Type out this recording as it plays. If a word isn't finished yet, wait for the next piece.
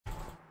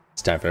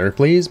It's time for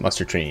Hercules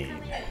Muster Train.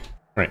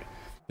 Right,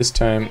 this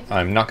time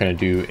I'm not going to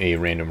do a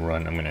random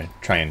run. I'm going to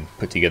try and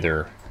put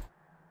together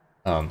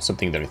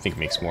something that I think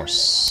makes more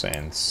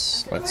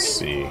sense. Let's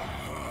see.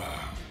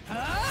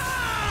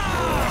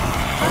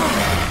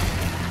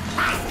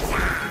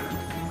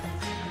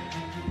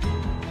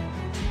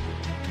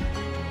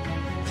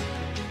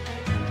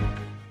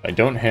 I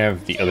don't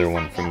have the other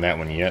one from that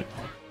one yet.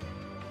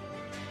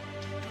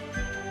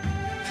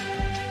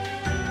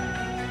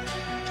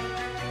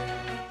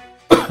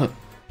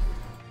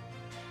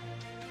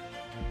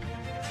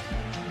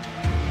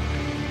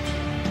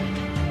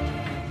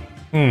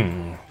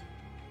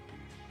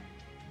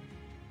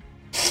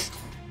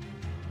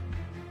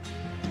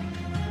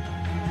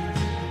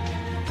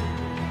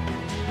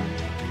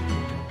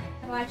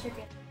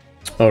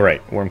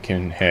 Alright,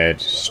 Wormkin had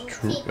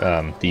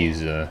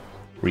these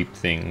reap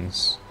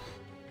things.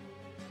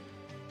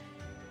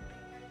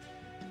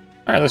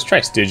 Alright, let's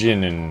try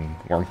Stygian and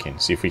Wormkin,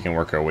 see if we can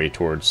work our way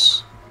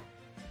towards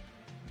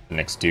the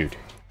next dude.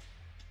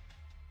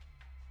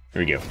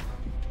 Here we go.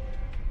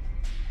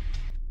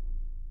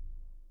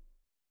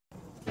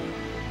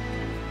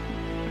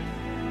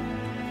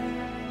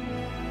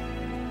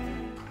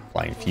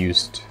 Fly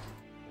infused.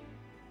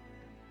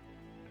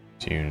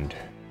 Tuned.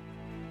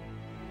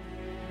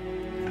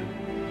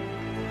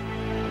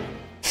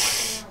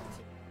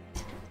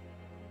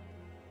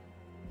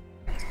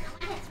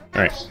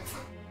 Alright.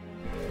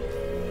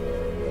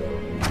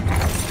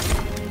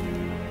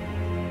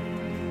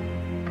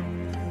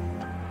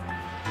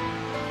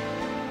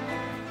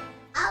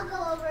 I'll go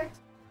over.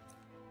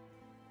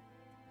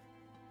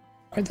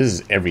 Alright, this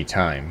is every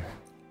time.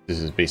 This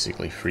is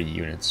basically free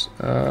units.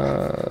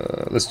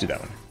 Let's do that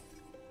one.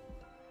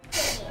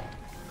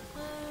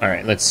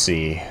 Alright, let's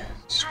see.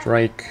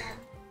 Strike.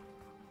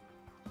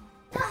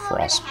 Or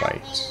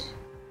Frostbite.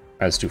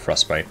 Let's do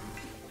Frostbite.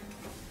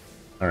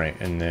 Alright,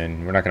 and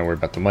then we're not going to worry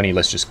about the money.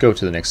 Let's just go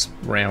to the next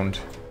round.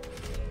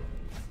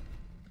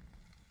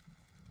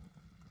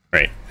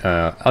 Alright,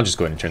 I'll just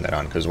go ahead and turn that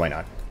on, because why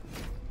not?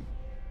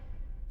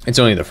 It's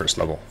only the first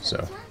level,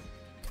 so...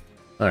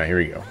 Alright, here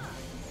we go.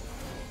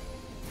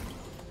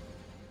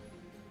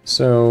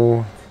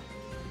 So...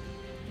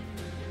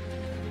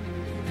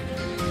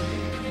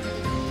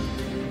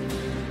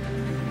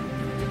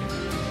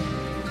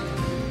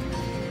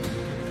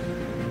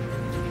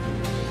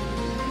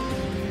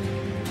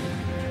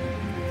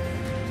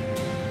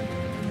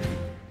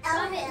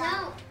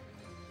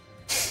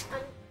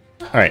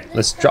 Alright,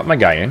 let's drop my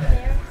guy in.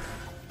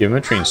 Give him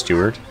a train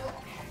steward.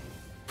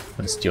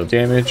 Let's deal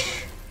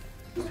damage.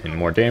 And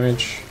more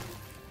damage.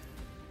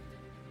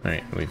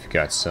 Alright, we've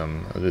got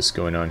some of this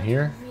going on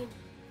here.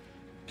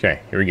 Okay,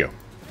 here we go.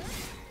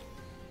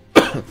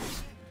 Okay,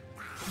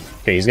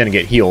 he's gonna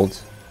get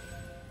healed.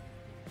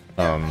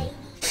 At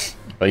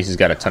least he's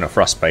got a ton of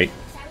frostbite.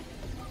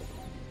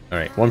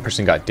 Alright, one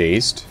person got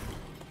dazed.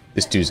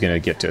 This dude's gonna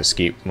get to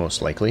escape,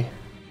 most likely.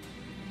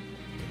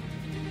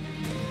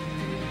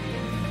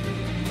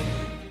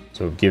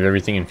 So give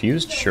everything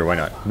infused? Sure, why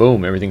not?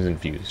 Boom, everything's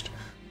infused.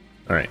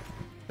 Alright,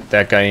 put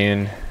that guy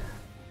in.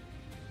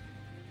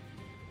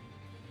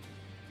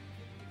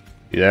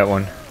 Do that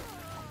one.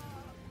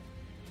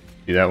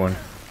 Do that one.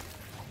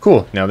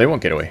 Cool, now they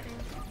won't get away.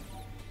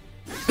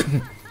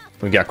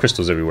 We got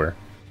crystals everywhere.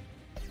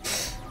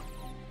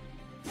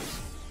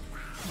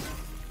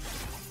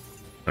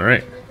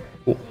 Alright,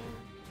 cool.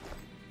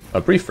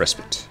 A brief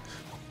respite.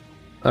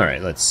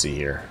 Alright, let's see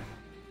here.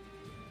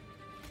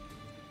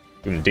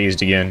 Doing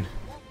dazed again.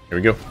 Here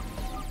we go.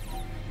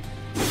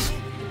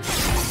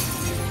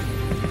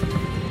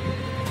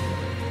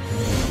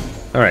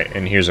 Alright,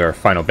 and here's our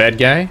final bad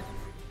guy.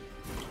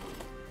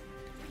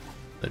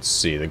 Let's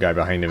see, the guy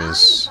behind him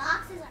is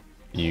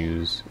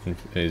dazed.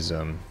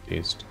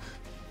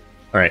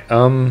 Alright,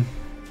 Alright,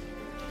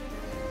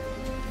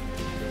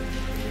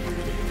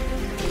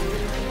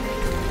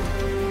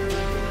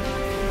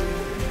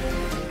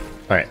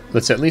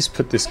 let's at least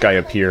put this guy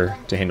up here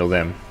to handle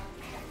them.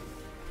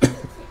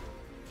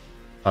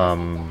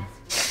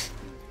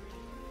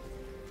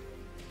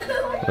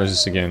 Where's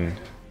this again?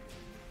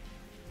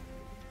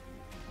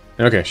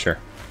 Okay, sure.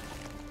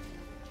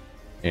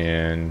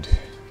 And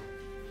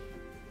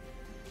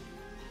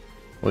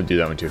we'll do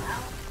that one too.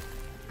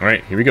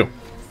 Alright, here we go.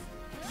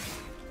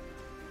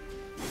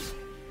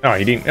 Oh,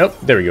 he didn't. Oh,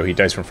 there we go. He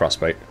dies from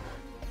frostbite.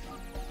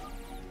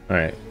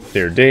 Alright,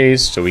 they're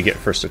dazed, so we get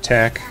first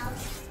attack.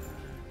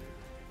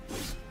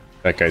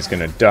 That guy's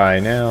gonna die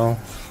now.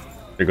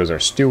 There goes our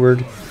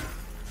steward.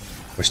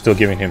 We're still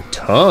giving him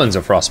tons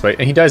of frostbite,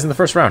 and he dies in the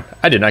first round.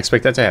 I did not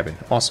expect that to happen.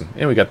 Awesome.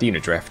 And we got the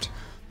unit draft.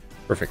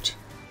 Perfect.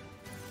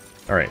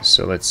 Alright,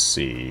 so let's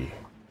see.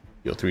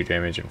 Deal 3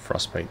 damage and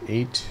frostbite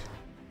 8.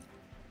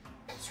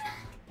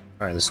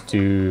 Alright, let's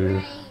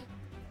do...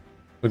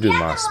 We'll do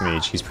Moss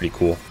Mage. He's pretty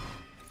cool.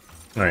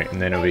 Alright,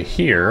 and then over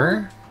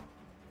here...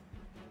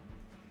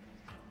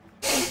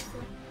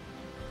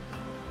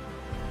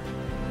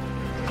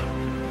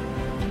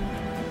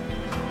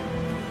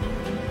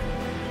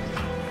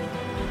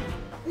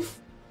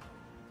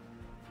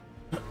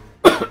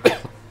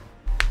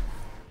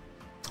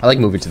 I like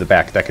moving to the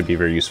back. That could be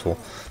very useful.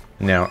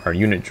 Now, our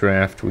unit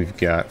draft, we've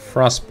got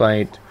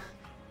Frostbite.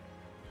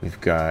 We've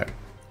got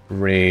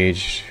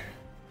Rage.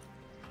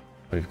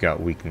 We've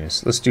got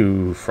Weakness. Let's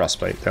do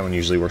Frostbite. That one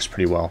usually works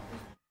pretty well.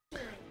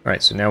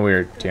 Alright, so now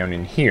we're down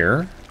in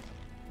here.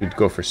 We'd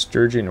go for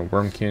Sturgeon or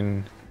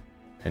Wormkin.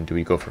 And do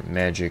we go for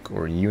Magic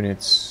or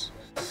Units?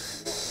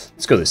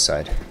 Let's go this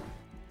side.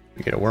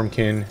 We get a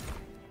Wormkin.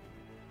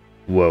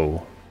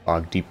 Whoa.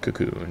 Bog Deep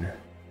Cocoon.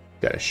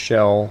 Got a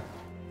Shell.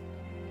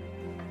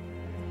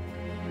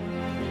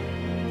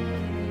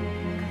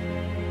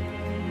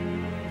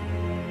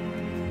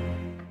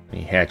 When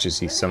he hatches,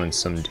 he summons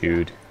some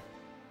dude.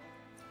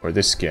 Or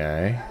this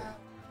guy.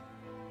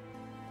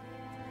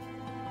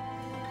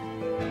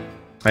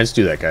 Let's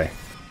do that guy.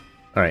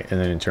 Alright,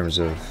 and then in terms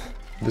of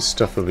this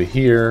stuff over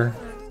here.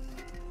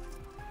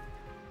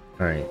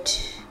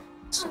 Alright.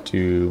 Let's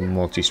do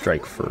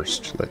multi-strike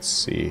first. Let's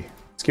see.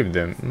 Let's give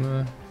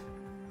them...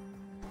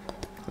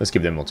 let's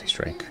give them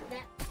multi-strike.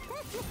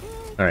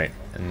 Alright,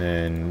 and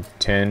then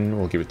 10,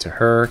 we'll give it to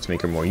her to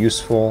make her more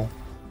useful.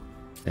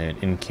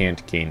 And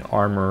incant gain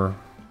armor.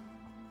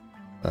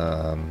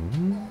 Let's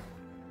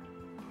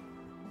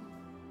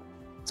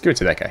give it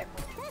to that guy.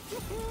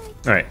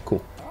 Alright,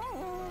 cool.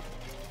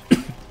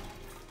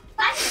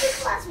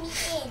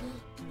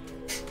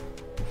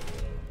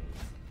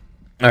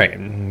 Alright,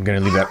 I'm gonna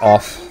leave that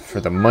off for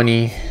the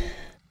money.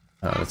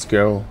 Let's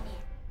go.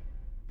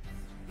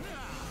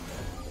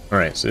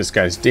 Alright, so this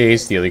guy's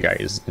dazed, the other guy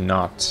is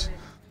not.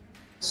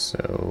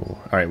 So,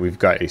 alright, we've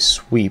got a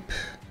sweep.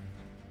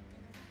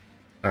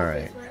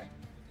 Alright.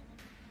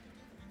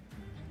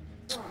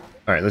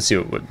 Alright, let's see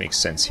what makes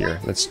sense here.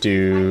 Let's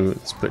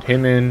put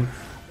him in.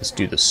 Let's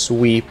do the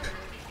sweep.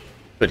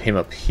 Put him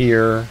up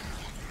here.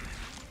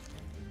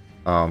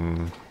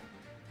 We'll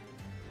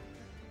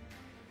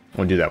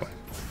do that one.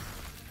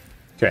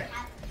 Okay.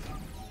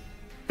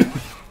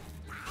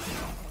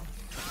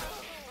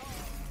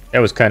 That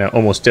was kind of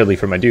almost deadly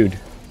for my dude.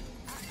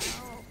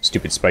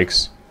 Stupid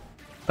spikes.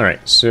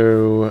 Alright,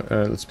 so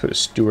let's put a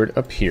steward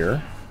up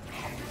here.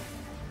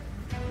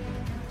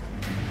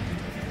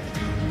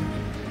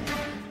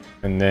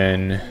 And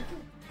then,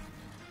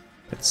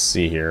 let's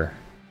see here.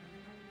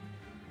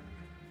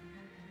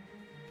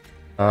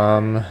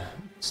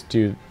 Let's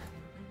do...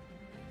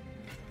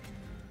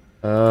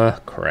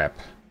 crap.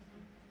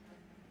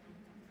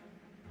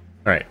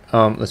 Alright,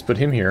 let's put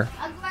him here.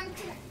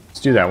 Let's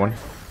do that one.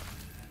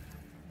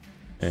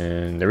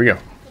 And there we go.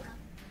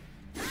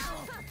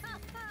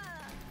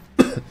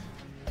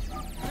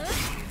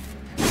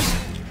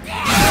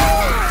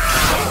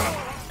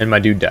 And my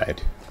dude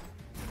died.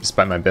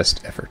 Despite my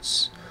best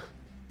efforts.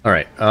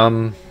 Alright,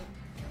 alright,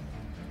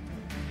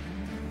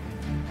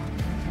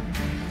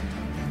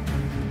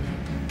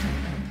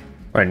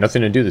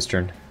 nothing to do this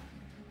turn.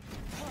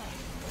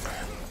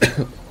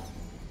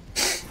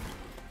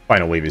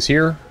 Final wave is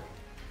here.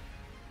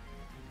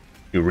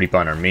 Do Reap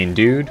on our main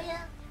dude.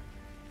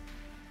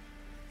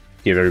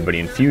 Give everybody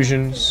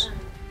infusions.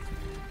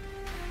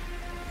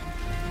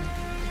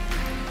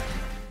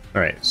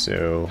 Alright,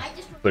 so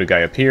put a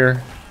guy up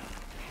here.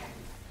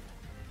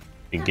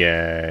 Big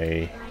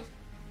guy.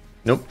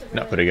 Nope,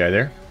 not put a guy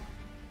there.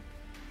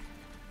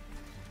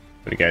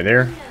 Put a guy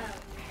there.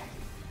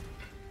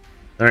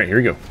 Alright, here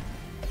we go.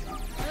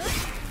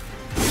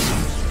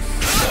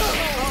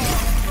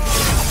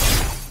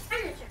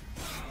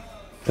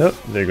 Oh,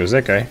 there goes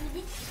that guy.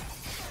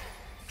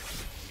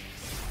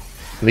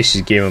 At least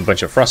she gave him a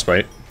bunch of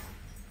frostbite.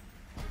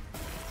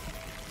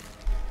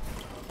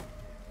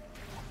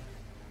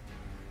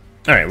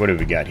 Alright, what do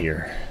we got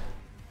here?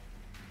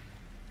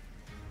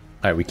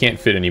 Alright, we can't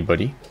fit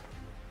anybody.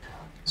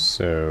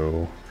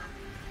 So...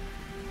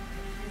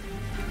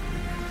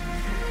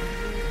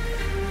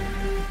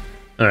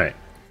 Alright.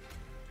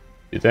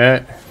 Do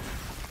that.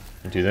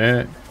 Do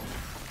that.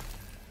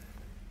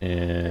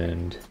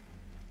 And...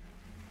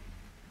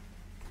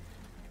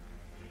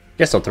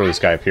 Guess I'll throw this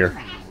guy up here.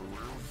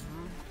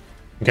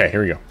 Okay,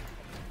 here we go.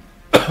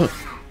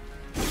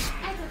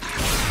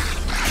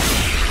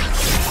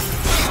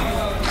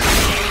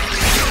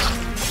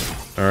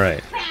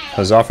 Alright.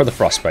 Huzzah for the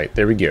frostbite.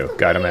 There we go.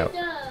 Got him out.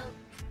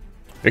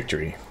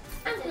 Victory.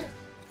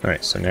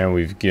 Alright, so now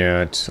we've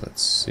got,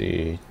 let's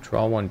see,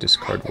 draw one,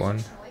 discard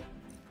one.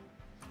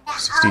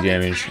 60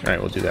 damage. Alright,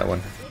 we'll do that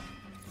one.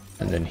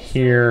 And then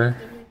here,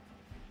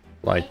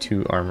 apply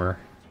 2 armor.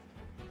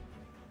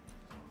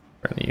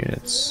 Friendly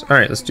units.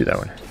 Alright, let's do that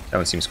one. That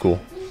one seems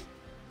cool.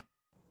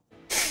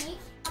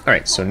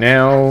 Alright, so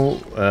now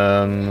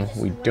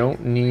we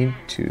don't need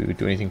to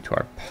do anything to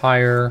our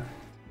pyre.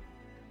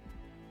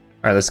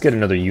 Alright, let's get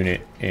another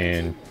unit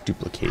and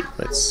duplicate.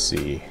 Let's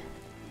see.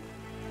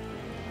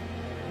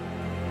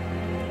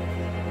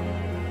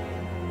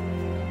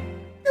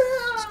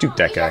 Let's dupe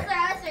that guy.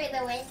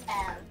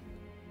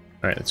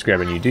 Alright, let's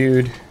grab a new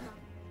dude.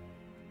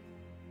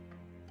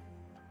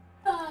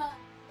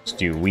 Let's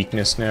do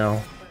weakness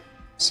now.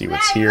 See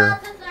what's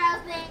here.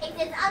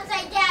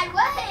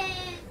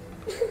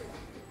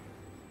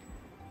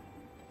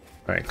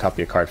 Alright,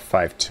 copy a card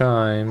 5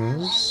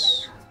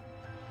 times.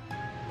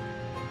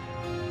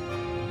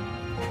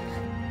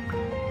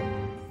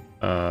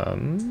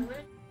 Alright,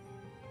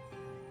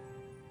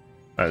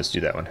 let's do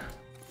that one.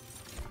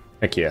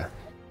 Heck yeah.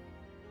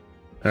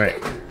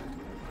 Alright.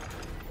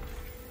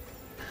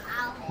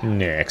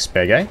 Next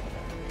bad guy.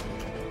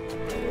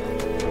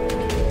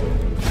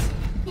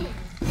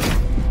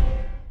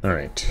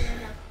 Alright.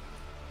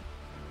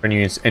 When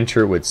units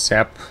enter with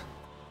sap.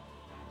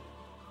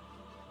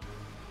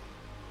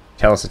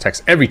 Talus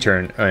attacks every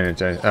turn.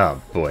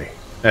 Oh boy.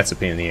 That's a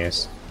pain in the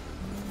ass.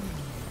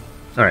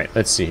 Alright,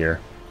 let's see here.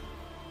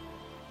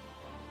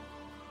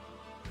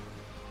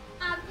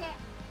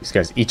 These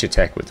guys each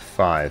attack with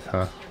 5,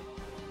 huh?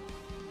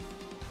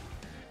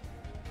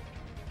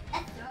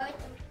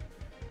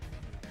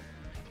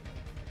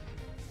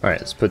 Alright,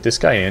 let's put this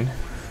guy in.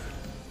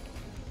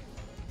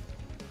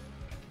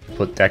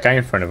 Put that guy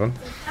in front of him.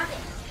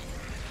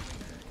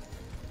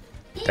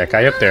 That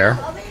guy up there.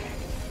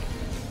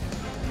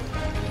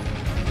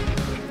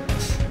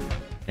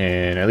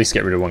 And at least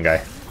get rid of one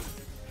guy.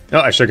 No,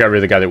 I should have got rid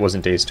of the guy that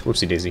wasn't dazed.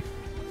 Whoopsie daisy.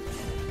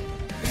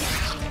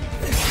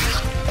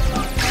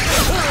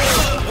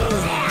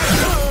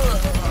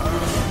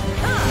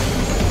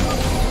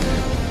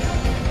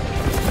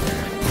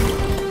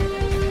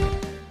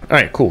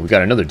 Alright, cool. We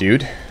got another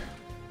dude.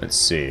 Let's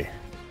see. I'm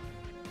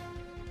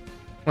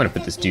gonna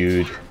put this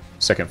dude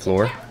second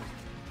floor.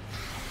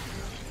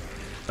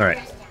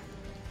 Alright.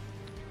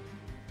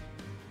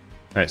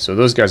 Alright, so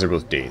those guys are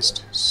both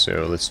dazed.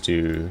 So let's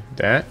do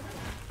that.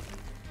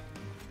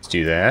 Let's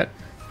do that.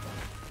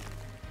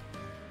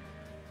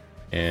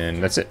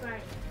 And that's it.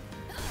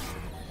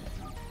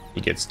 He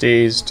gets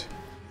dazed.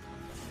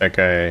 That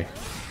guy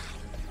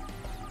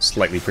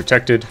slightly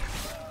protected.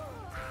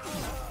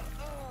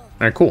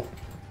 Alright, cool.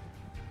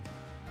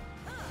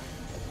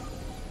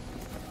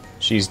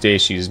 She's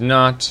dazed, she's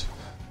not.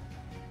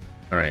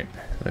 Alright,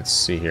 let's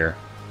see here.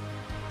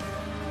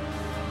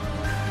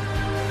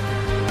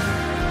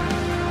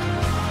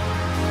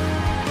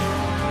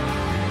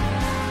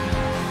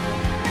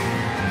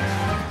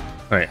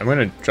 Alright, I'm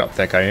gonna drop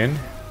that guy in.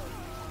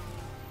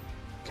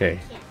 Okay.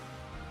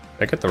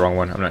 Did I get the wrong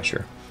one? I'm not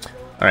sure.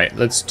 Alright,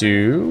 let's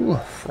do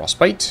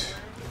Frostbite.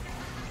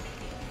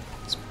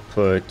 Let's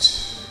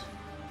put...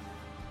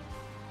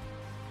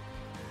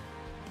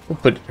 We'll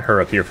put her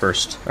up here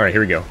first. Alright,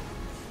 here we go.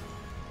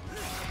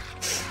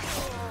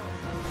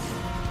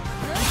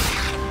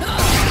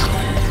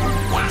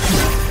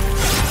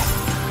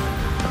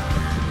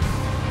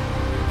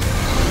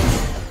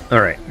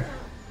 Alright.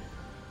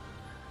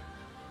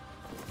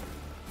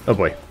 Oh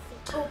boy.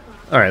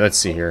 Alright, let's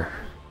see here.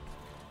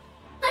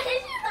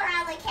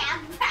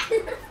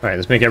 Alright,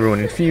 let's make everyone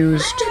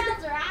infused.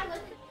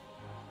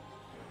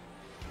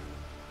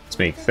 Let's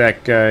make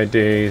that guy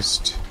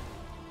dazed.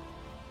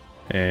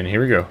 And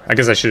here we go. I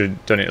guess I should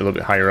have done it a little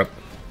bit higher up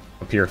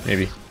here,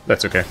 maybe.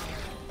 That's okay.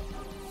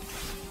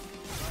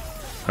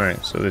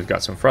 Alright, so they've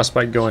got some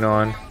frostbite going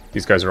on.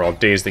 These guys are all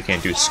dazed, they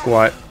can't do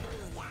squat.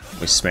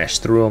 We smash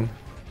through them.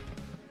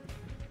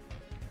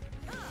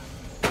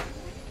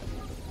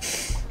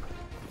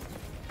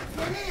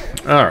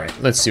 Alright,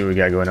 let's see what we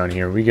got going on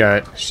here.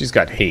 She's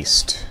got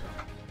haste.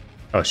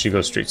 Oh, she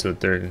goes straight to the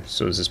third,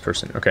 so is this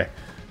person. Okay.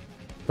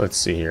 Let's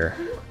see here.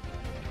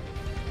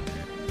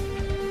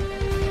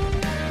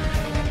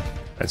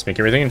 Let's make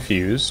everything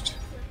infused.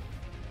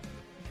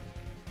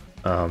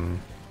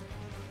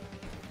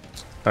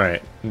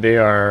 Alright, they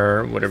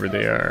are whatever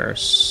they are.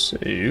 So,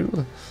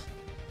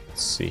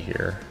 let's see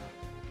here.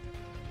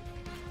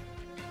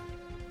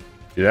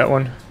 Do that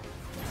one.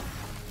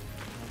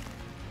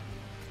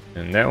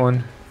 And that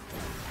one.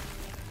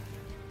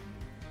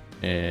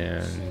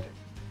 And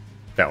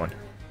that one.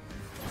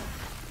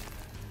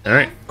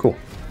 Alright, cool.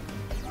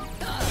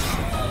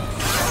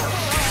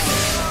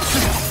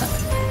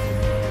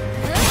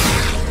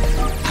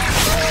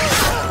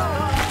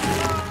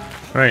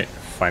 Alright,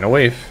 final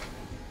wave.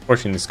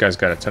 Fortunately, this guy's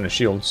got a ton of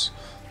shields.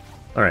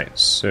 Alright,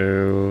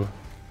 so...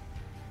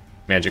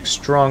 Magic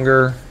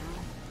stronger.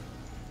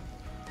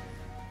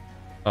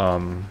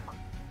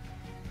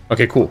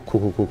 Okay, cool.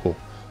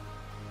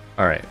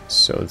 Alright,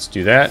 so let's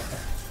do that.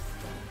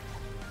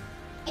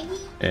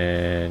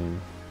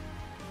 And...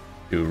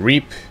 do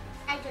reap.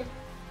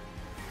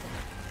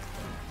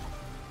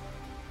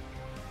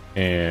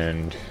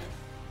 And...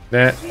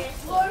 that.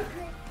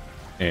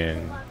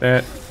 And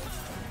that.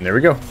 And there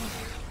we go.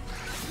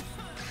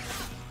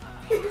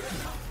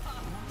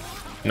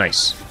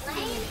 Nice.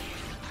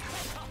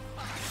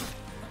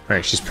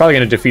 Alright, she's probably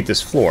going to defeat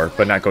this floor,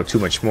 but not go too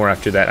much more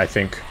after that, I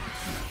think.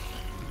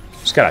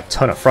 She's got a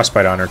ton of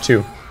frostbite on her,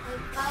 too.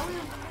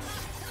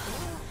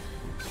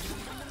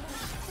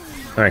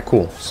 Alright,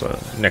 cool. So,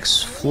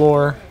 next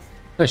floor.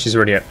 Oh, she's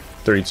already at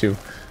 32.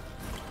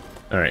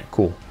 Alright,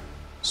 cool.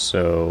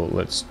 So,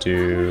 let's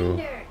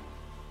do...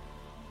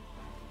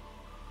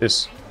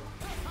 this.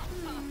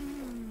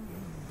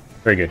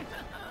 Very good.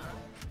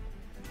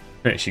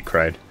 Alright, she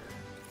cried.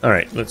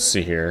 Alright, let's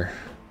see here.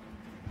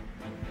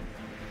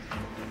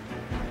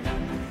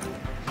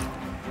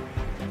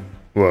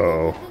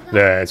 Whoa,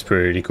 that's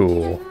pretty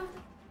cool.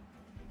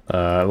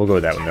 We'll go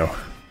with that one though.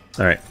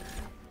 Alright.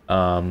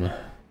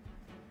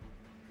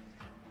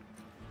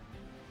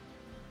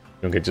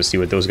 Don't get to see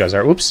what those guys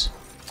are. Whoops.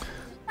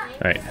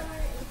 Alright.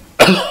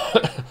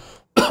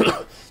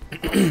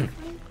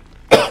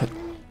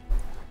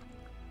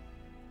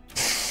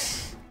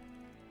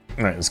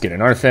 Alright, let's get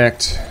an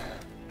artifact.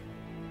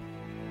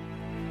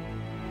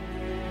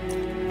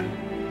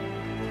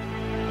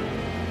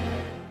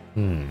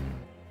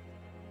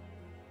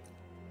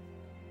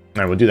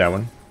 Alright, we'll do that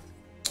one.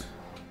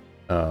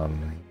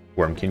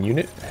 Wormkin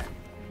unit.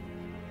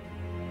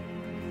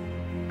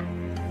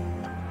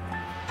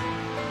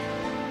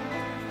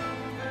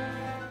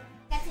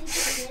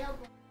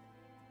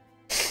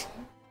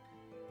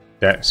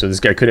 That, so this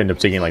guy could end up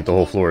taking like the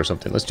whole floor or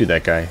something. Let's do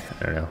that guy.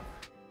 I don't know.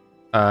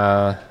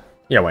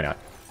 Yeah, why not?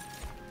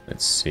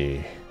 Let's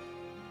see.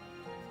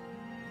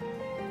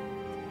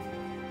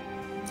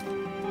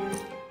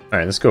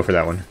 Alright, let's go for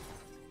that one.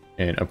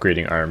 And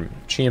upgrading our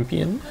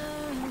champion.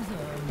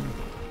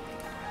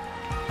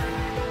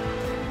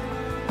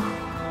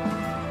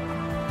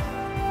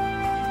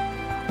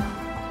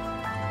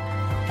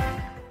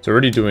 So we're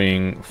already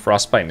doing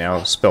Frostbite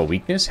now, Spell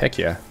Weakness? Heck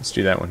yeah, let's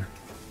do that one.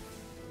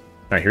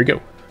 Alright, here we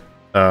go.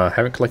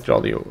 Haven't collected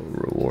all the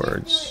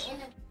rewards.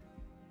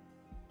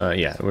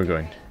 Yeah, we're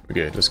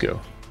good, let's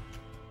go.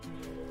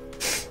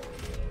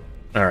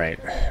 Alright,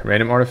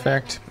 random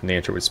artifact,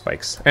 Nature with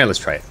spikes. And let's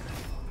try it.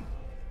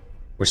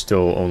 We're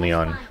still only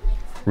on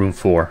room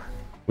 4.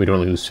 We'd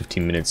only lose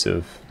 15 minutes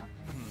of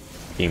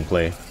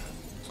gameplay.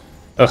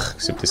 Ugh,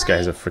 except this guy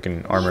has a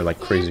freaking armor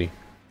like crazy.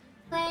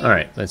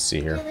 Alright, let's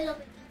see here.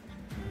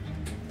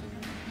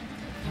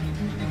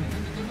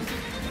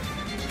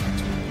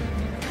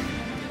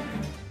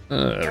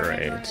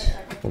 Alright,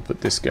 we'll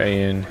put this guy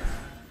in.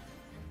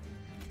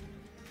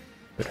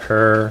 Put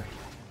her,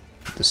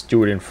 put the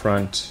steward in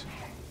front.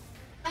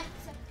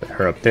 Put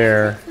her up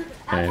there,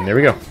 and there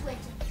we go.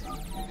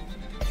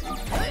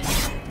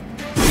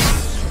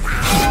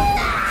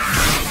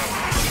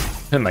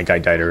 And my guy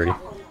died already.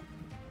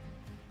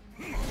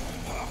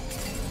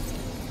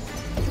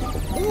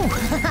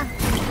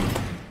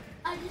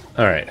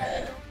 Alright.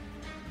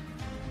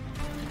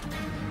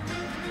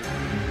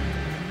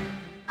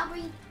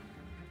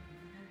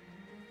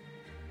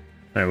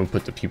 Alright, we'll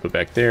put the people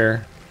back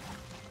there.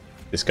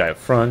 This guy up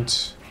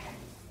front.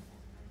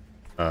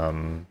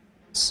 Let's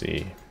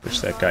see. Push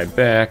that guy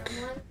back.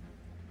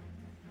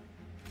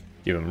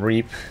 Give him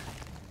Reap.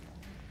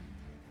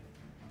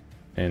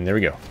 And there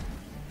we go.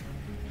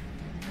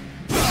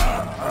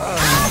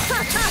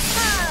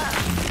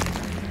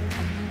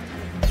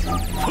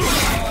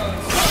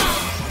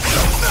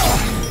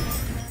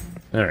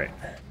 Alright.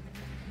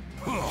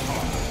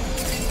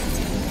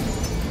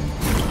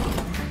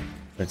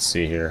 Let's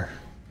see here.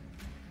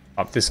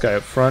 Pop this guy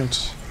up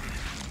front.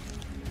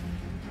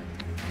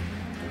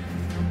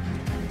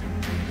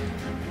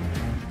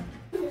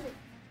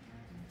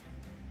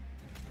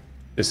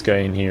 This guy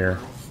in here.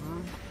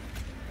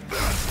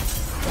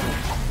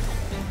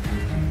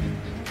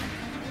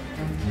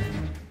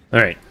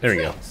 Alright, there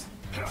we go.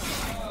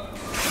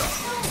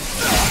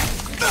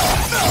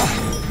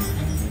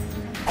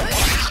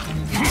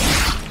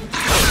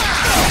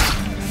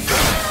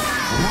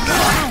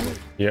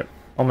 Yep,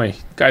 all my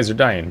guys are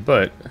dying,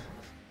 but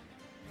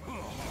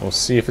we'll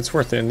see if it's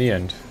worth it in the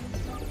end.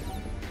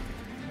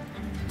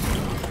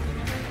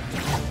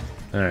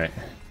 Alright,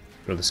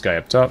 throw this guy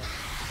up top.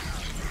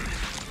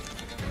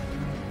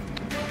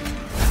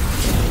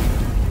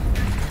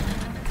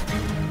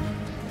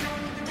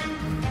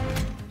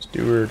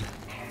 Steward.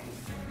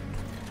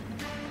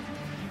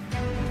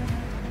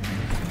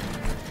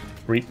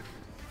 Reap.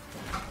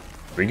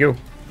 Here we go.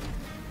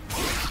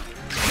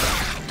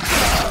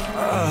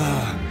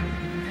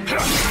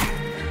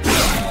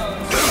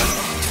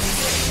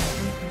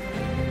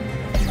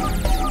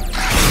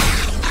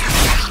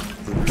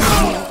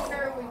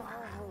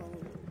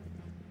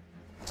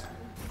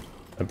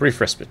 A brief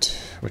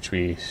respite, which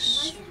we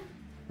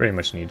very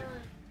much need.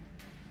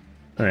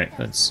 Alright,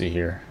 let's see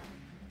here.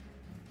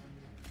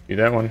 Do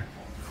that one.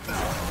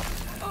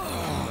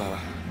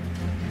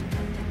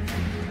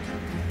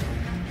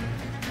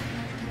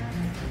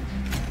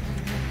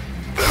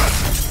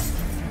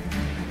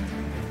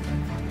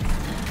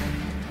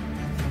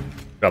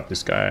 Drop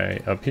this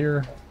guy up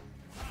here.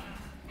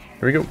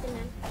 Here we go.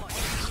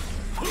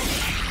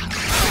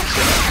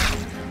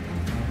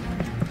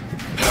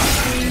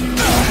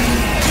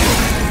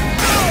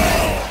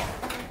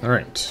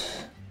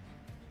 Alright.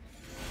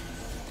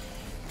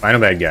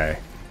 Final bad guy.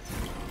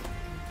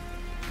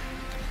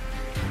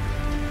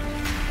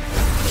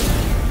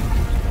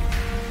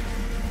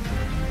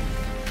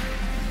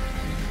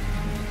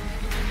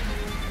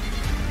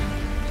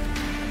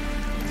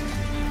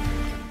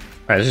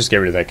 Alright, let's just get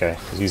rid of that guy,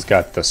 because he's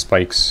got the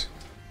spikes.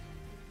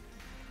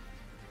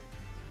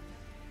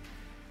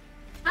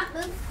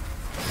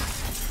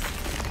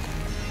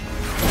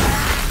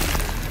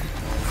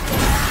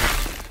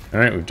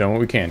 Alright, we've done what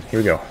we can. Here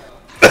we go.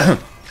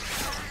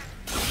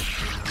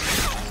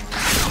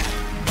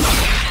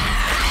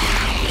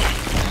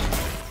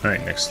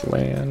 Alright, next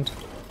land.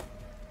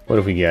 What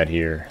have we got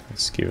here?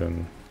 Let's give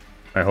him...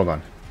 Alright, hold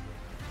on.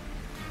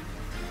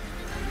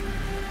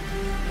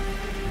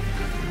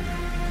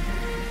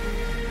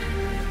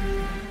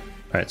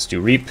 Alright, let's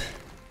do Reap.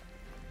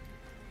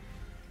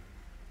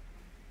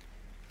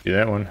 Do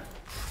that one.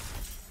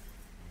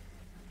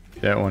 Do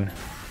that one.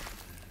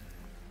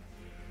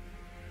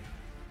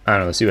 I don't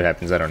know, let's see what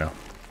happens. I don't know.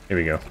 Here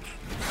we go.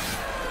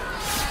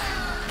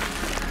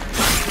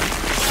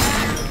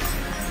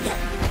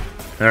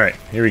 Alright,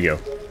 here we go.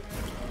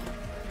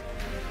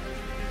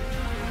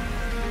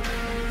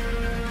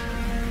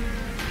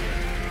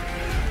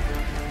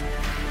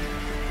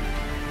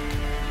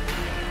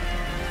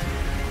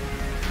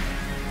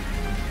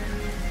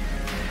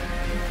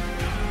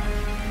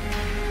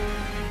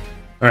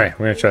 Alright,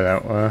 we're gonna try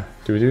that.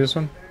 Do we do this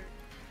one?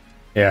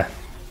 Yeah,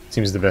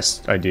 seems the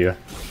best idea.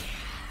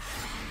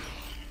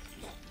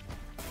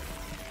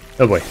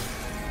 Oh boy.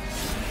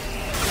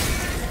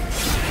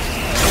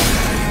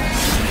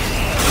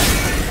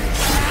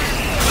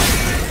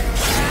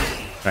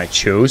 I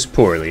chose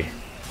poorly.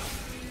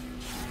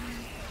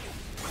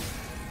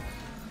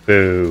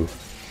 Boo.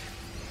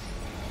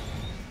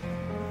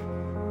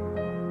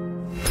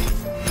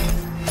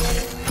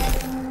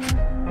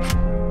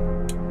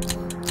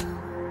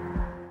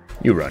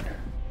 You run.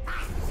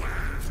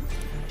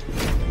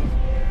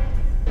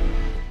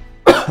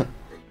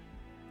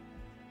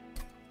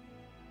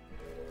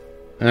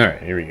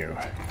 Alright, here we go.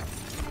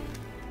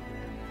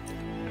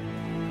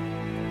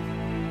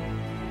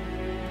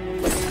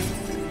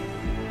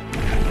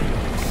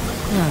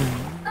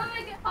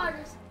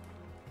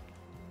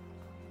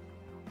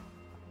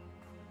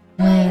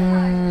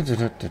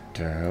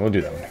 We'll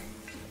do that one.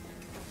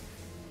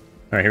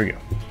 Alright, here we go.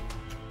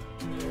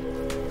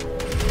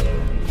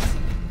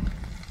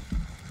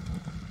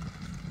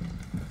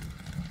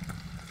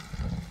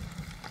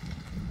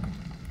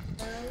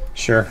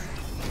 Sure.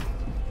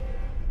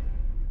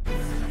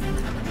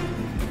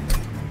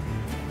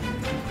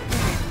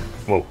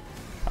 Whoa.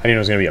 I didn't know there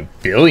was going to be a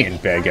billion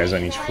bad guys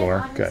on each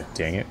floor. God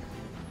dang it.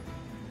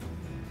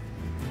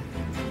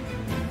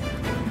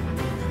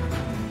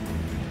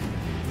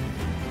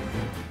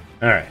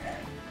 Alright.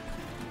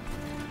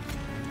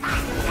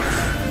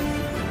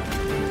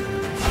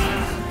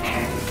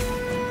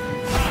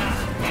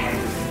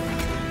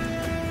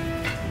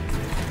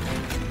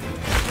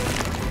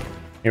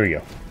 Here we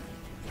go.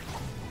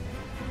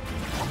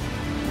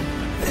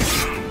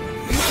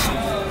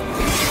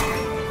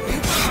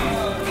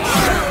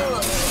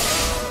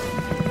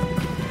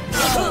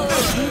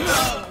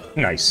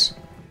 Nice.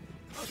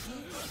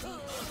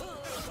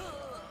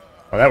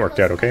 Well, that worked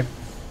out okay.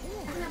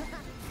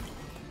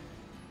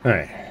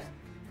 Alright.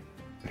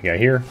 What do we got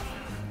here?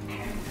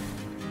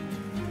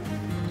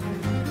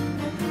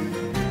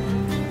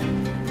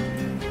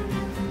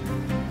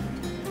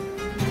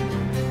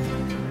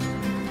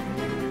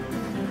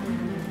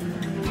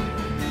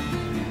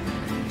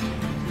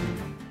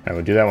 I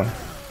will do that one.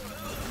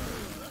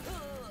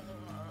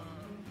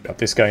 Got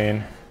this guy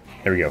in.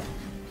 There we go.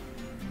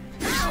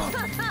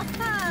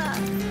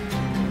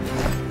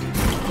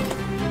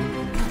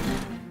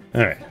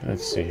 Alright,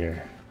 let's see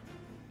here.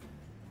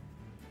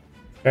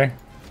 Okay.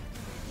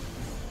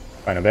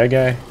 Find a bad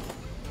guy.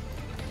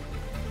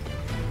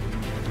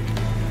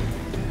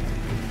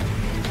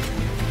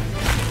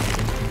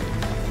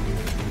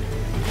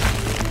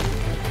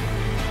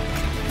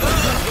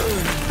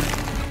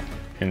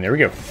 And there we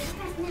go.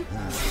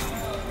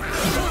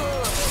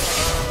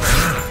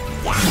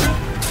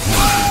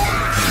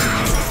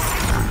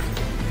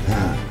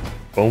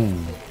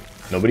 Boom.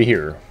 Nobody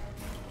here.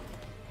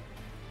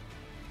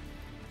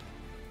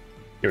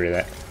 Get rid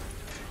of that.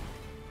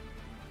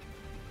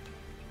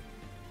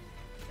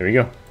 There we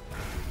go.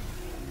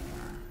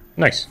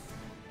 Nice.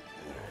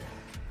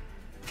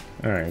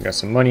 Alright, got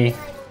some money.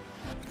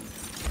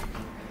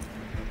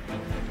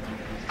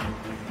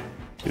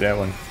 Do that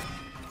one.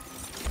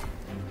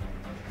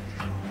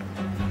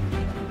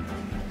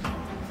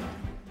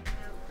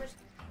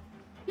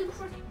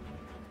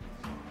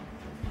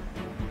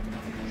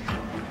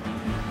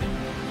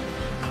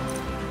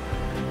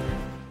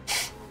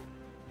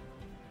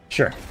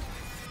 Sure.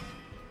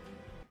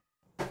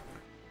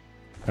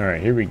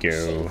 Alright, here we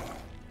go.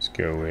 Let's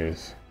go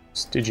with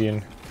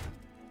Stygian.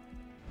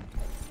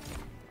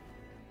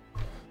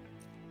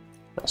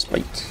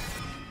 Frostbite.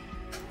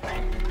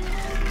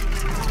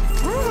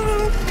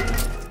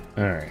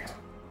 Alright.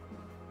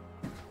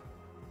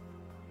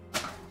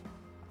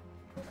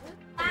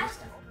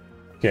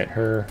 Get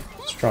her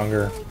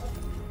stronger.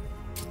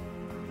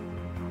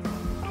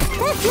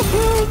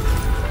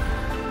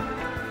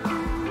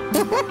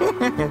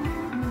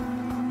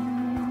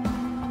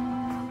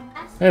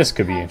 This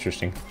could be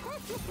interesting.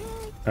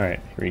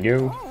 Alright, here we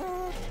go.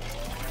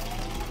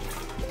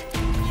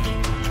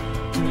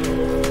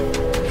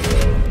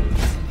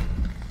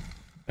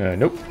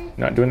 Nope,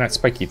 not doing that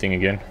spiky thing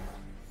again.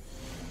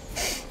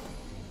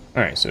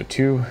 Alright, so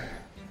 2.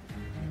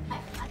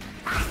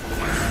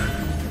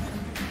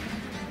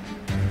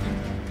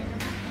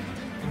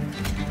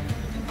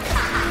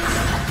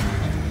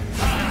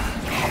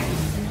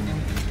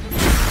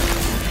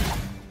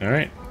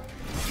 Alright.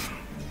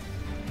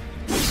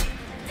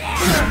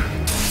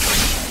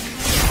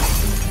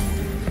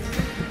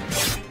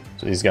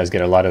 So these these guys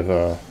get a lot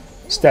of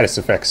status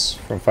effects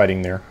from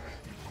fighting there.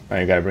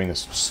 Alright, I gotta bring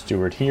this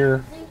steward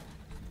here.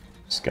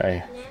 This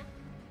guy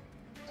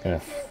is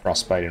gonna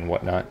frostbite and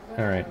whatnot.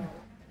 Alright.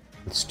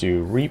 Let's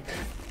do reap.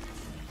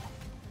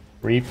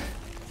 Reap.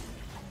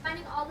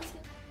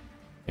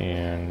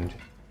 And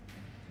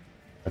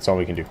that's all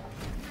we can do.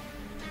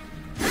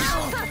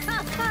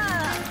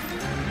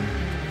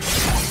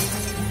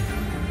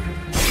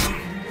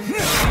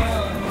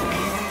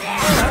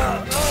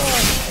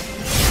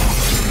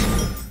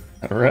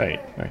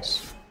 Alright,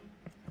 nice.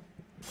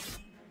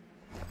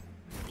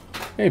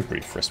 A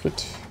brief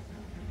respite.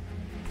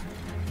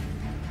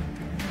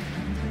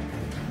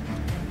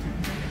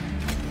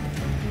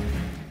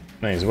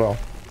 May as well.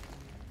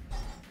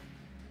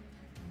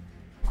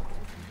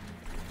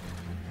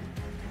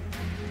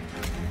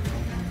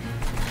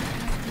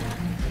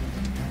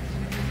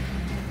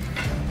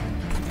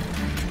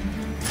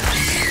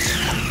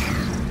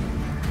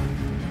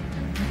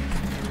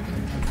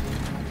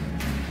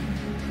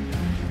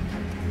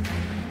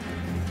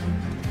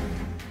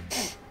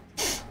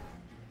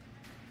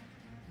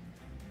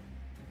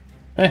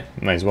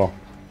 Might as well.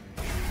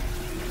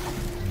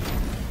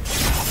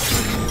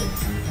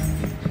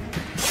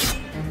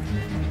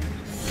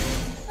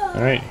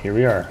 Alright, here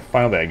we are.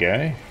 Final bad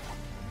guy.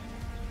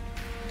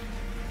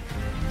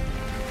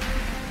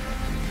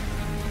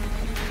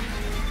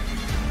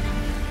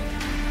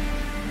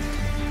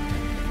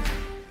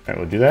 Alright,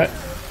 we'll do that.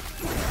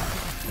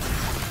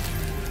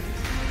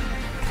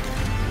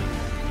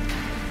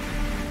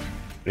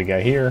 Put a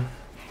guy here.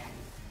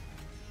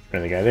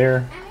 Another guy there.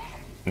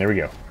 And there we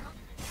go.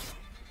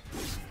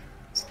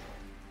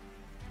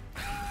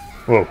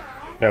 Whoa,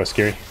 that was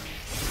scary.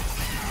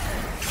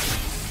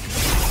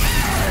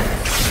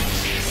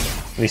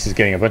 At least he's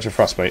getting a bunch of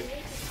frostbite.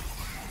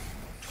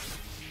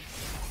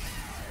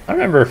 I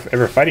don't remember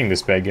ever fighting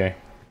this bad guy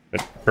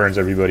that burns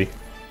everybody.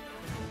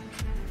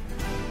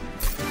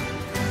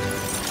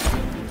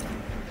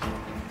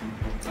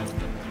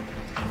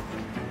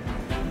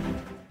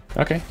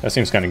 Okay, that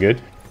seems kind of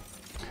good.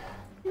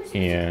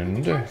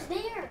 And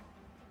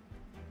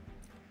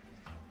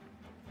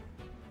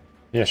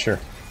yeah, sure.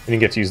 We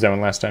didn't get to use that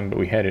one last time, but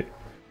we had it.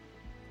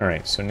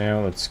 Alright, so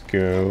now let's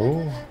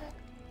go.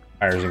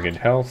 Fire's in good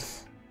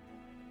health.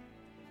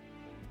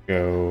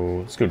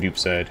 Let's go dupe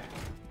side.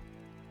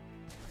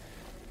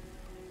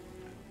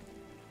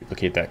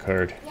 Duplicate that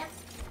card.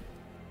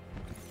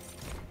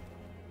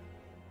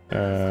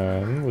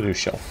 We'll do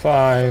shell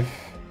 5.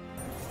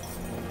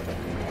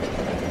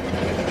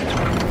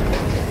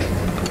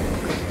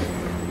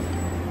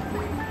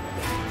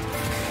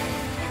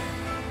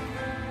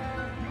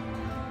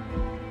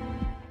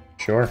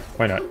 Sure,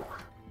 why not?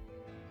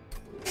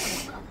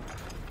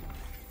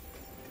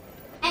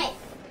 Hey.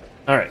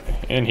 Alright,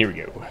 and here we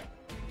go.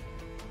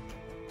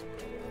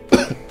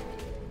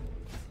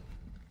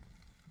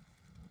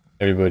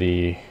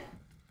 Everybody...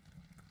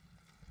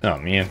 Oh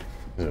man,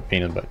 this is a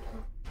pain in the butt.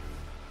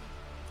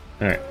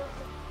 Alright.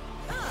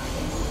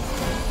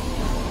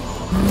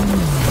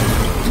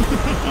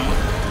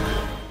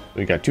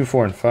 We got 2,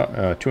 4, and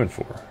 5, 2 and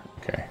 4.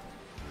 Okay.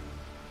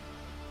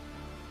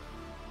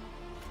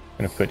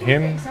 Gonna put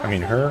him,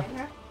 her,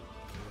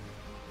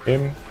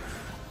 him.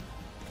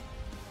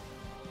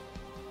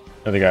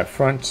 Another guy up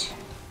front.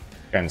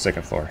 Guy on the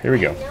second floor. Here we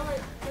go.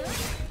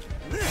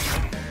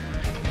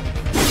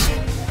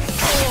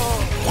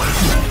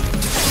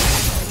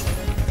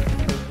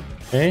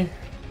 Okay.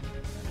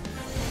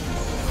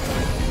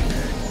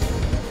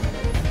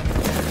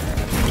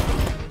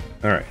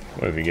 Alright,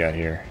 what have we got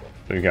here?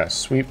 So we got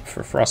sweep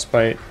for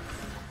frostbite.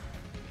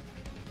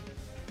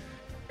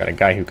 Got a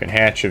guy who can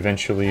hatch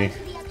eventually.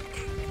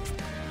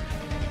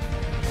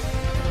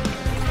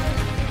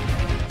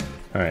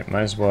 Alright,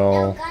 might as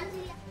well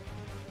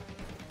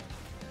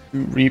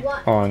reap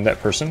on that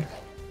person.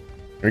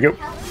 Here we go.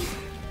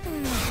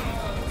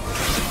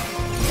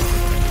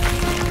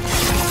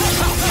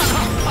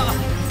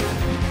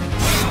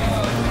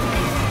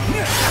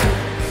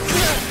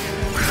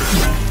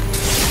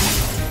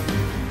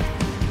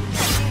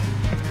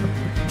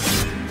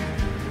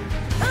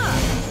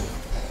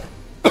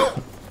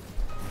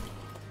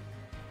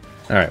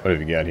 Alright, what have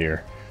we got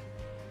here?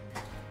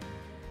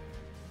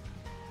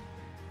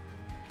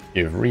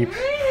 Give reap.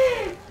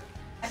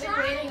 I've been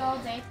waiting all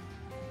day.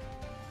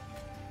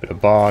 Bit of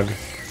bog.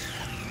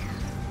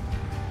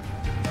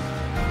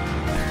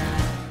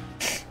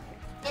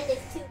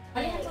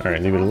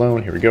 Alright, leave it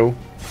alone. Here we go.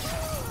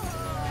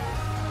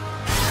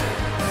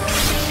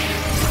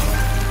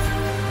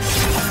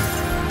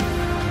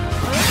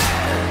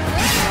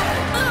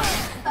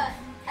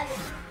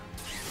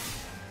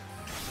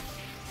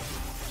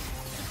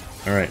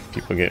 Alright,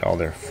 people get all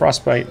their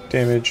frostbite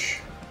damage.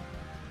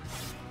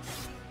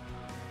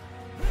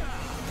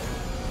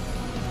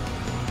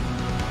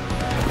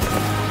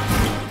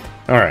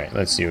 Alright,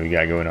 let's see what we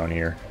got going on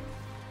here.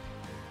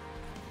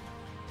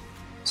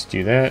 Let's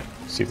do that.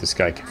 See if this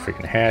guy can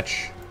freaking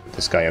hatch. Put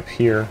this guy up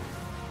here.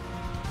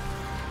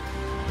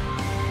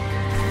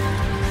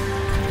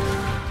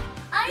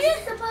 Are you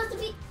supposed to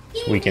be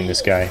Let's weaken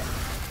this guy.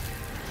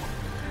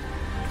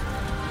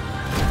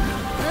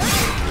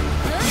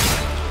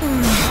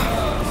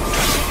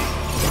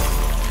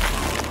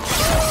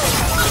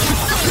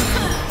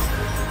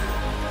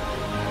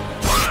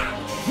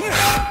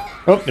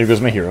 Oh, there goes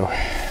my hero.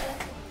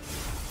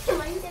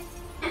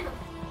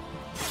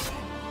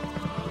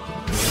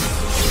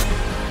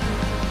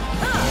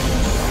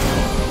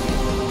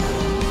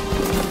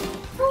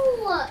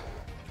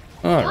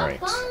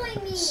 Alright,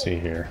 let's see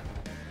here.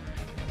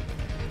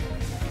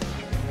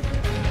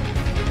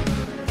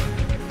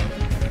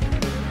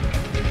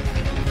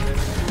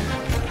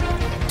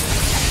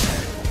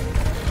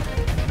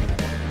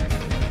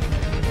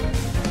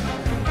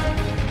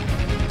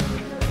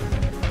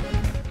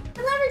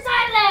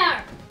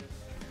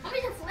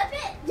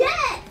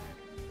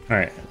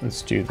 Alright,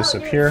 let's do this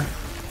up here.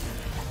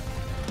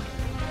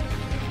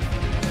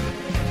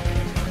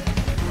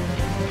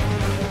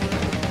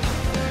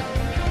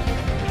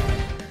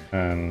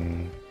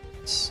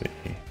 Let's see.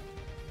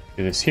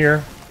 Do this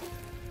here.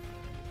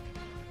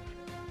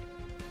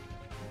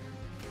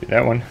 Do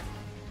that one.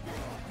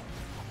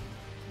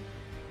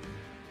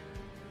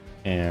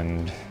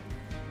 And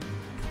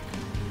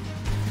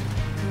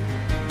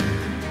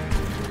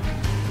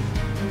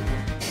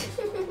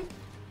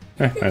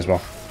might as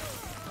well.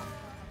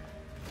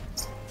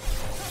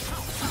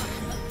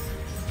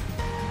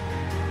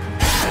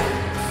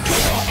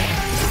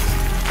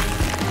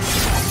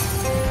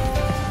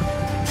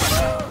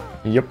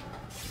 Yep.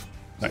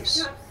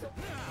 Nice.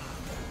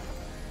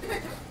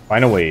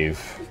 Find a wave.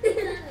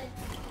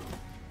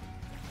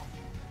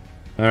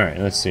 Alright,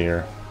 let's see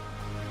here.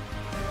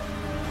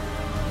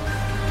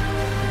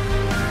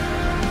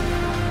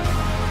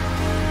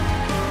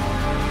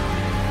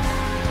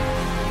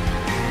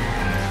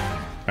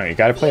 Alright, you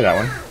gotta play that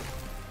one.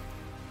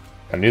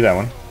 Gotta do that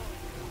one.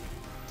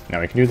 Now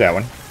we can do that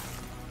one.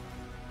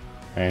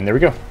 And there we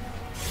go.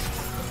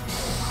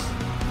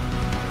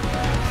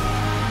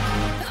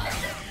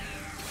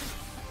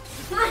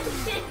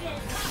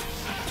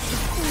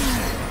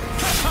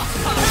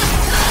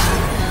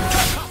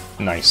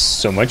 Nice,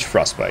 so much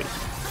frostbite.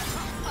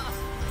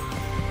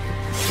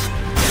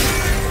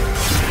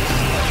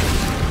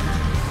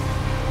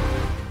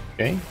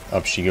 Okay,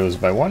 up she goes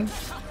by one.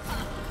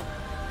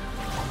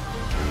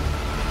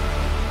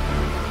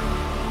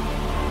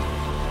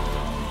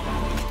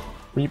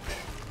 Reap.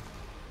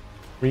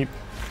 Reap.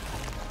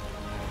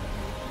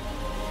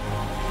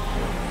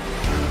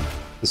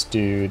 This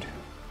dude.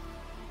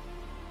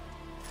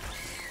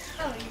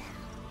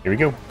 Here we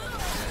go.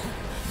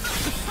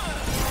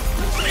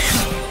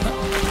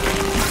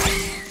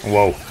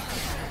 Whoa.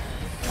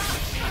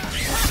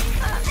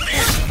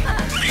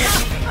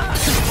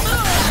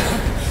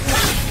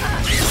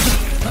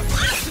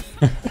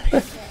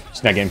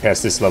 She's not getting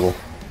past this level.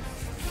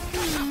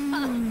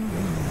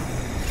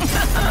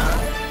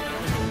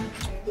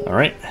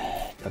 Alright,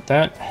 got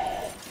that.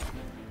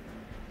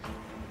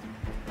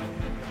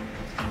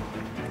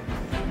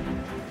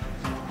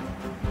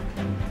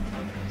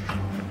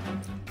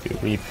 Do a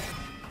leap.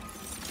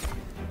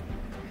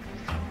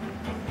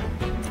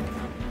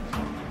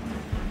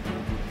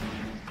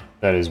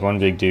 That is one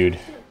big dude.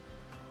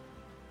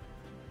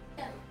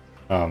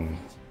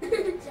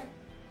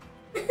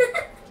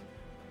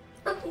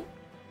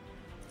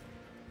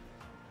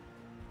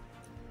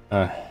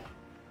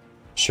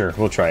 Sure,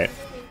 we'll try it.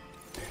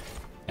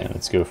 And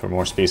let's go for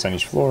more space on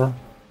each floor.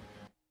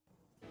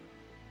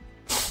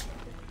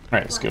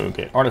 Alright, let's go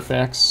get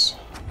artifacts.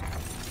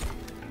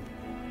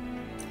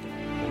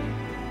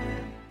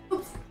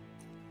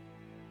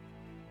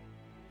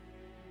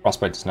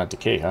 Frostbite does not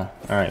decay, huh?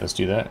 Alright, let's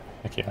do that.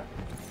 Heck yeah.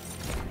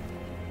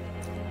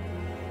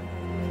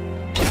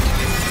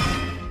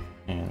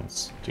 And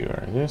let's do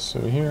our this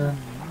over here.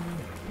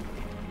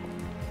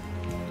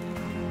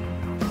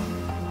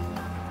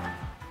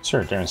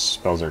 Sure, Darren's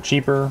spells are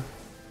cheaper.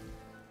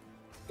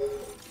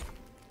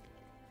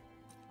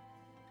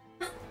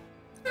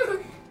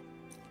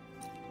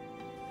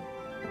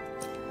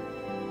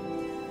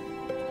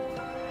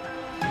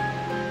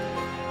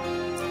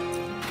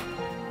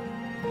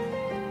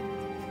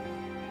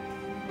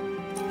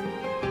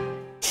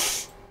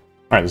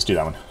 Alright, let's do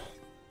that one.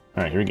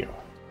 Alright, here we go.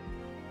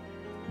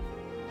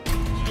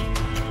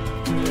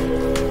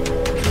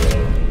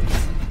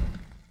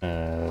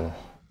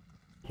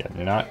 Yeah,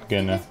 not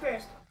gonna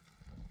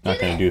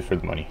do it for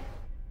the money.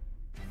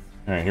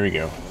 Alright, here we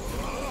go.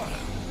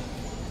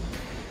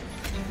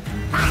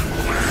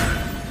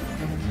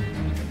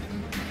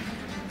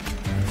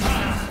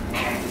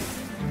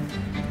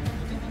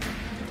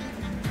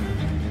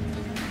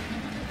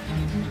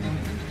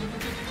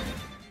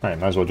 Alright,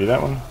 might as well do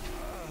that one.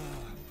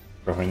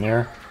 Throw her in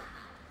there.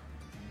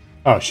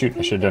 Oh shoot,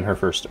 I should have done her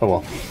first. Oh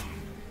well.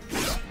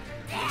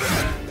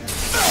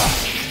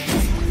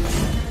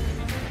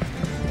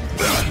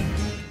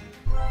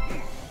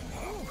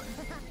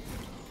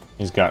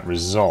 He's got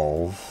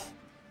resolve.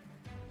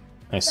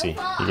 I see.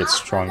 He gets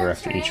stronger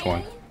after each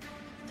one.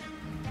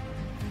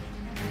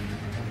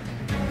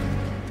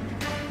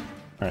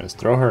 Alright, let's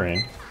throw her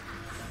in.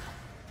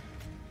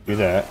 Do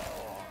that.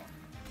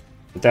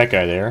 Put that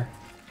guy there.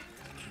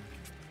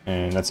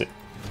 And that's it.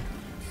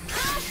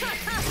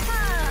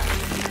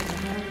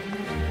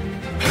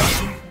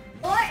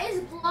 What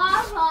is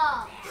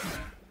lava?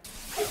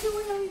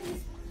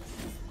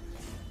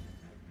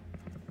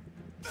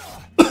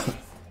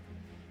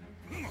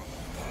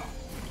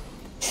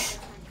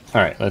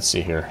 Alright, let's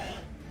see here.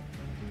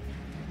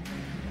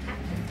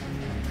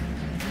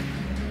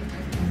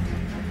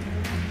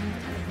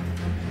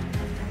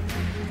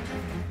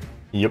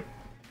 Yep.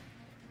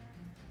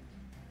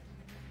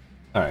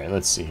 Alright,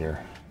 let's see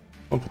here.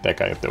 We'll put that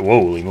guy up there. Whoa,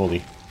 holy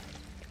moly.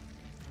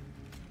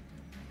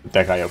 Put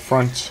that guy up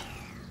front.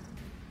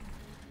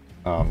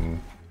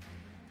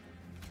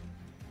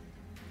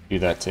 Do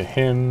that to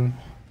him.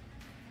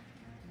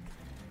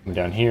 Come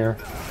down here.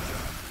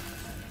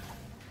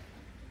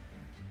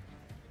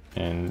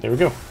 And there we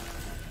go.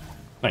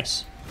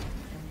 Nice.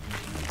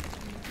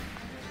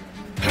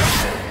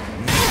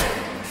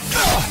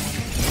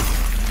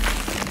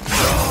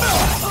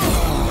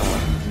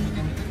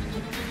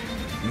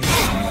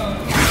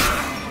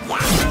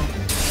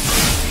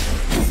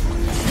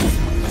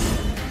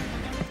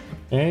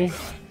 Okay.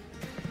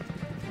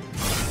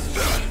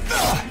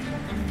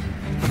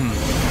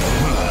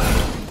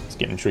 It's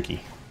getting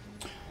tricky.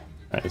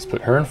 Alright, let's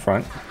put her in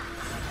front.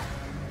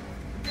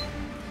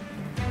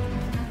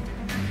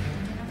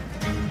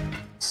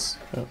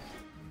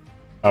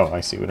 Oh,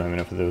 I see. We don't have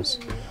enough of those.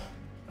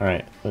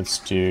 Alright, let's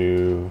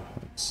do...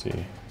 Let's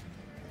see.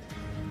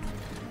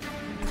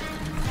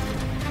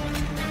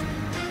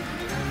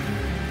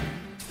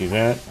 Do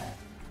that.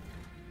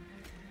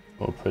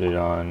 We'll put it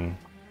on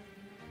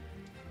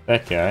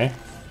that guy.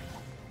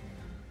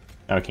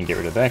 Now we can get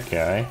rid of that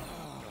guy.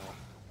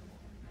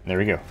 There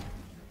we go.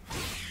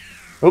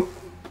 Oop!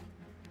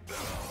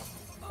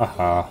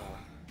 Haha.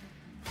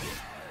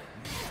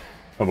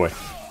 Oh boy.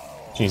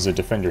 She needs a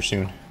defender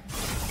soon.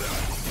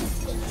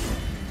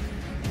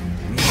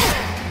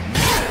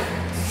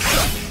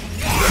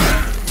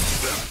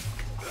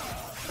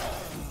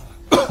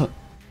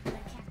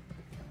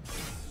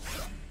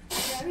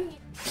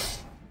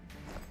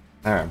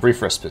 Alright,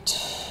 brief respite.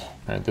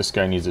 Alright, this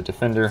guy needs a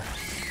defender.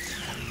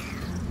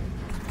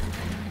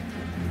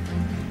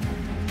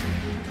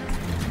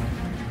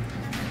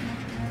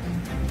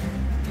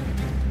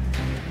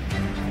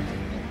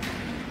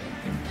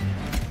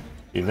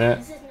 Do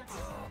that.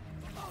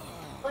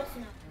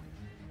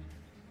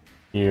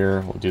 Here,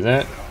 we'll do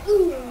that.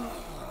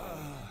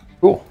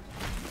 Cool.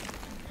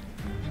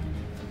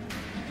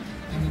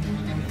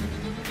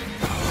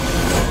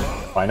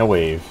 Final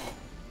wave.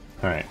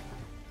 Alright.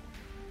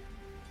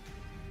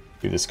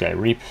 Do this guy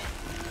reap.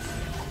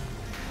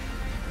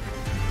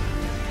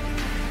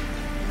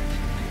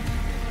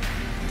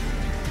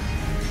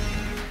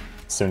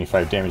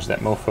 $75 damage to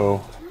that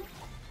mofo.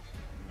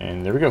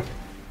 And there we go.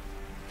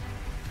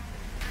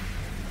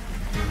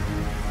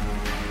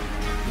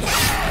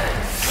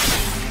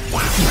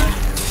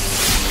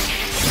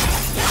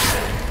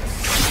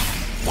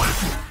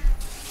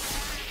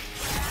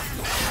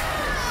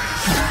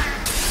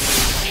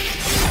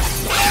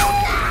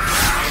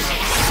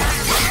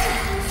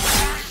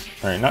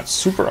 Alright, not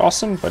super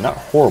awesome, but not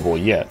horrible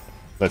yet.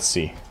 Let's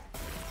see.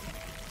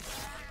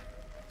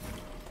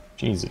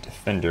 She needs a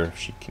defender if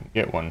she can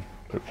get one,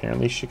 but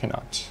apparently she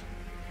cannot.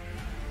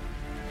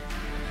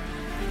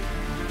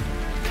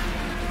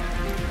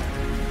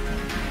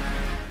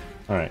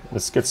 Alright,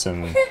 let's get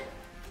some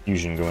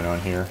fusion going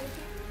on here.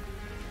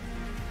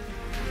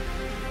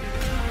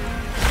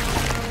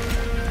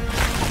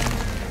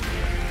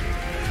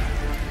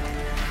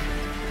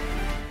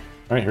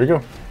 Alright, here we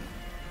go.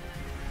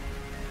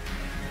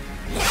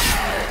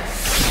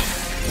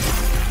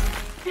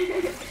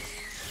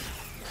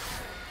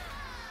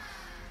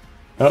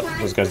 Oh,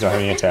 those guys don't have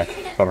any attack.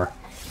 Bummer.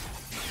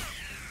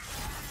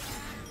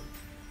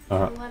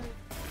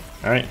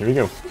 Alright, here we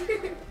go.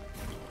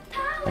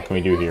 What can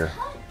we do here?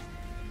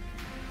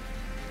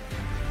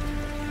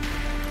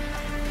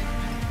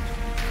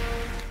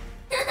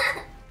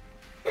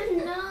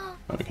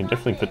 Well, we can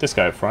definitely put this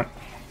guy up front.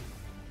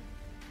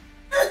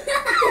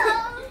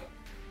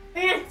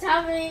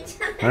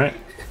 Alright.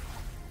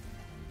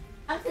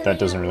 That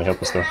doesn't really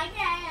help us though.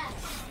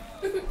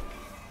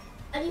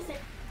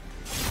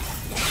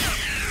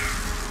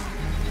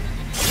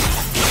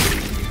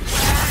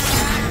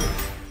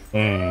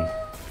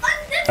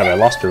 Have I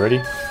lost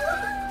already?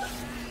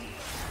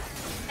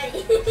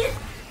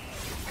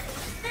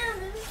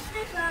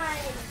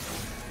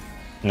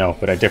 No,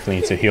 but I definitely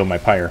need to heal my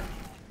pyre.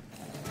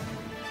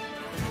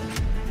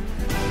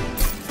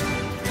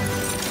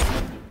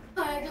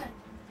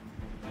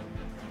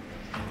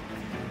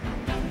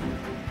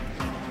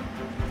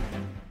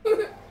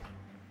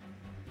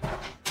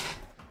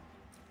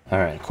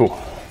 Alright, cool.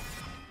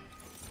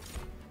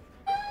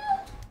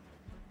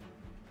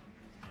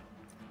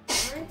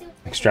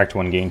 Extract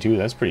 1, gain 2,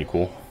 that's pretty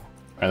cool.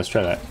 Alright, let's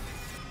try that.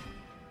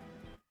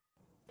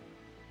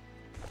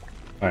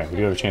 Alright, we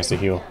do have a chance to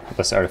heal.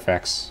 Less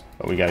artifacts,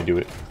 but we gotta do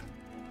it.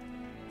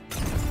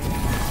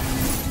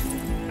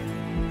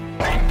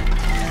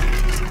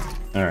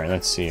 Alright,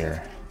 let's see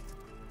here.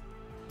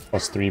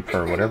 +3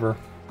 per whatever.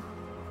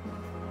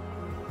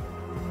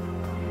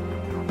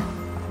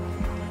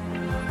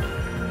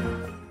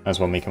 Might as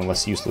well make him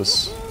less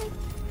useless.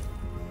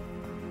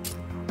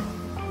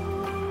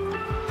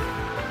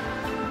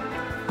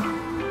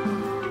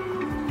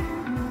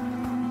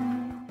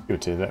 Give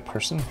it to that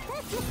person.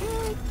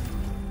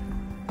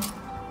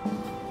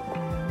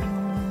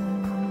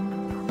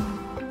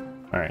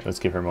 Alright, let's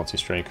give her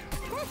multi-strike.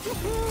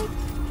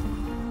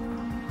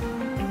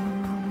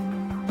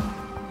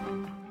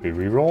 We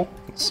reroll?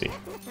 Let's see.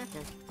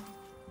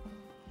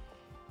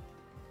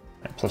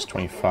 Alright, plus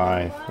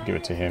 25. We'll give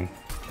it to him.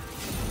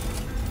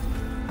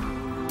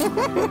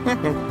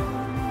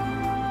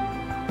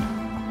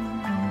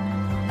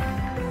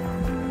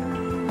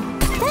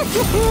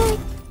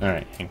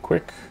 Alright, and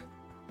quick.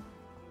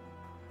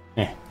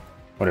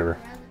 Whatever.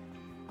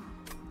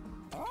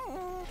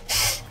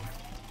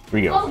 Here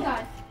we go. Oh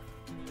god.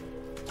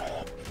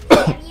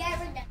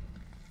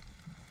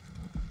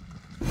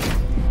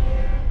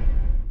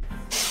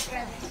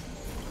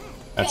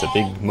 That's a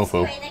big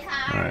mofo.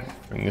 Alright,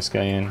 bring this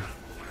guy in.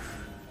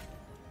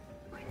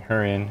 Bring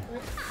her in.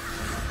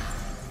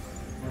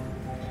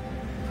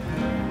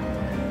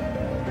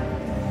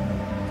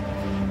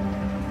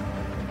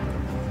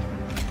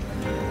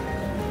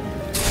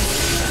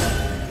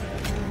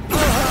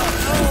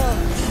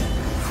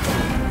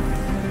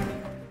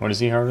 What does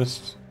he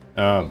harvest?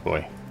 Oh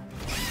boy.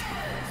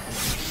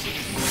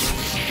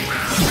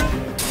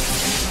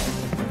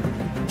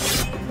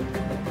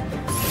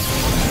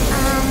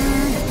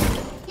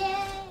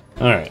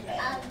 Alright.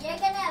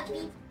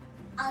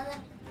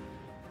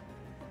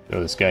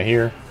 Throw this guy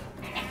here.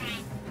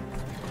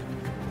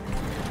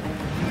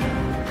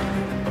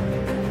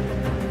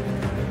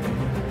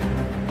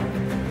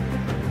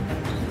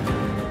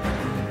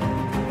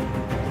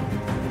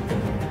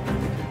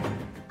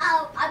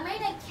 I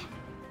made a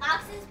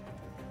boxes.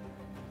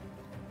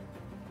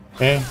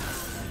 Okay.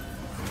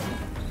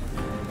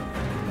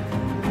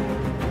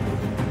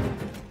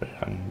 Put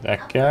it on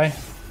that guy.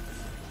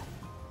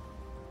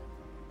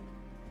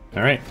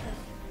 Alright.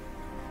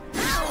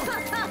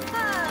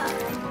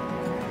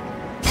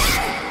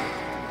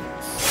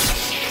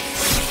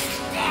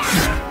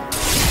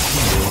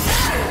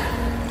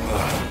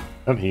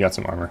 Oh, he got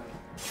some armor.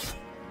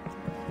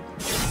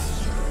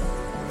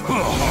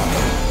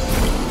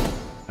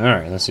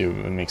 Alright, let's see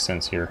what makes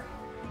sense here.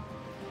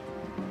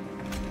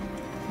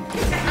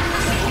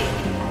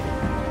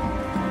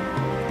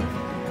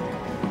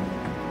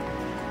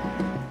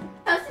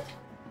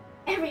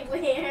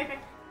 Everywhere.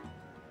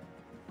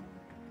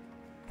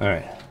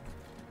 Alright.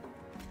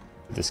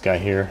 Put this guy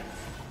here.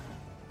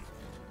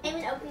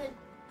 Even open the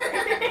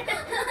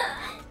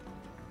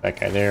That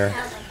guy there.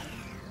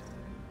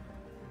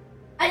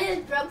 I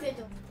just broke the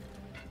door.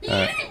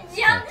 Alright.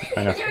 You jumped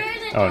I know. through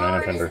the Oh, door. 9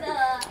 November.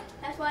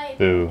 That's why.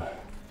 Boo.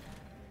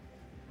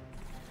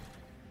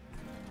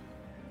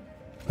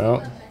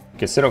 Well,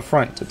 get sit up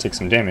front to take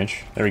some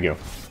damage. There we go.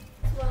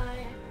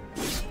 Why?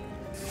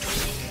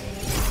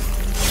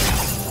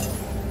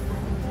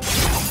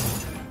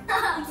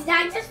 Did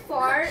I just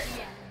fart?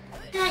 Yeah.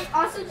 And I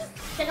also just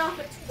set off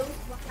a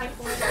toast behind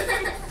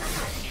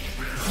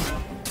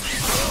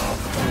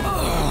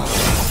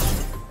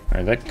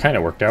Alright, that kind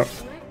of worked out.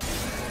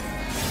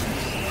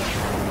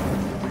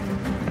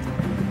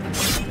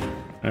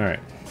 Alright.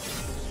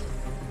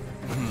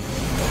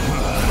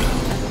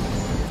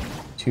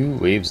 2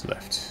 waves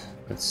left.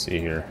 Let's see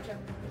here.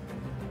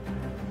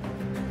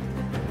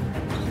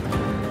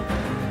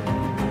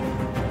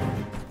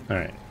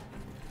 Alright.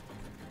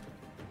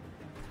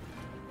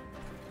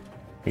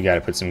 We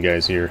gotta put some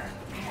guys here.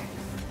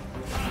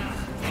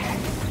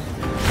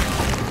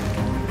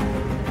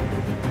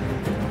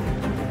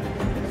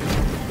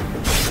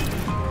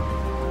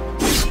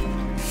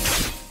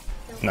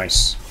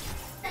 Nice.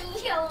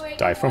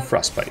 Die from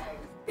frostbite.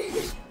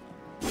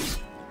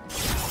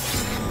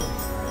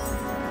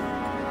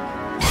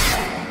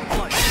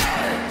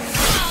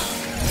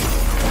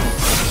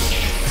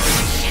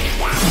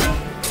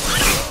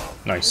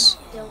 Nice.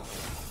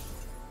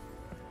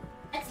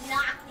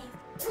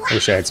 I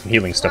wish I had some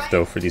healing stuff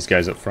though for these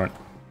guys up front.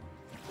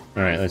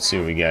 Alright, let's see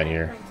what we got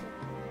here.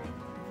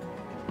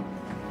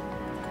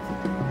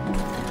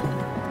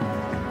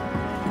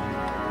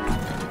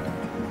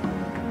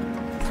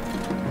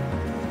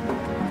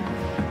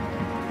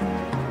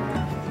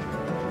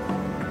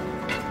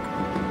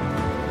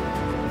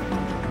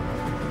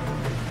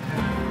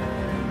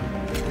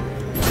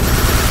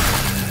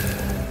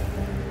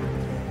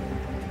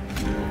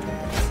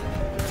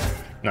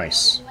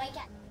 Nice.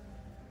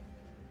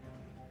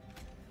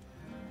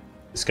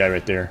 This guy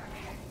right there.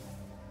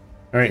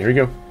 Alright, here we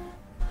go.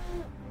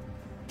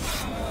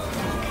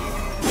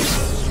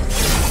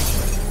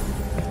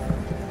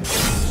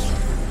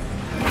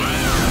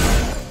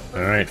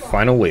 Alright,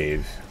 final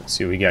wave. Let's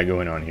see what we got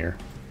going on here.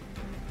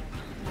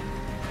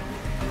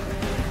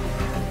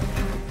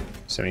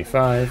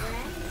 75.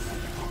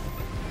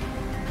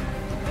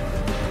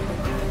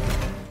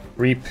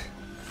 Reap.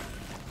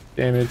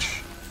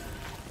 Damage.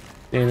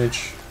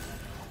 Damage.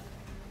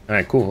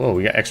 Alright, cool. Oh,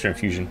 we got extra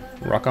infusion.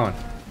 Rock on.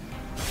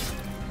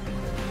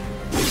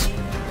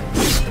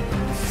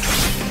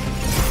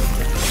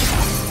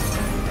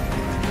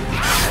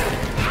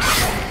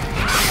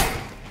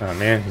 Oh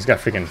man, he's got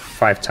freaking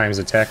 5 times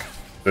attack.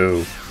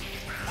 Boo.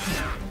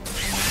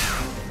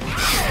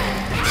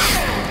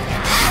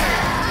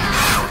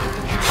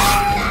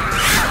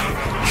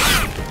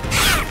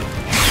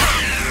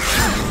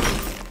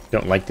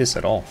 Don't like this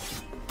at all.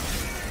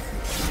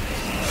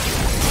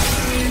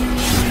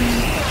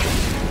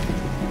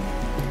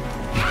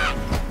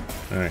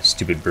 Alright,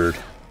 stupid bird.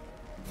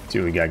 Let's see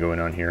what we got going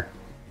on here.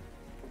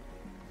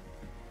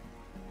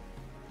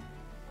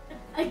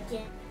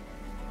 Again.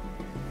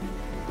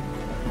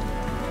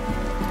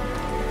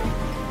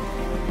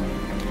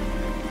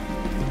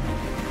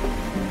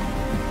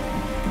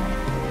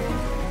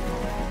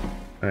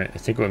 Alright, I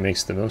think what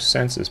makes the most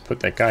sense is put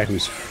that guy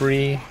who's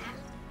free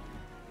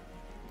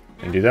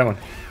and do that one.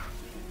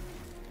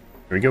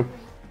 Here we go.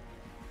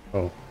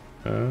 Oh.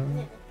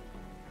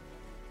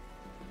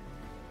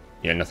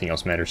 Yeah, nothing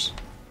else matters.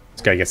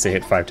 This guy gets to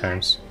hit 5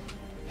 times.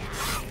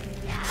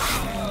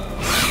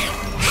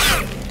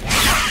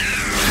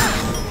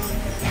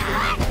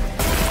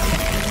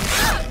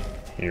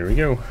 Here we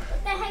go.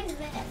 What the heck is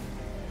this?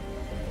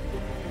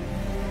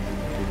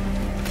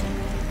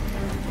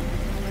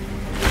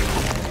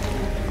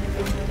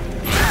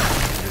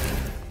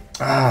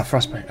 Ah,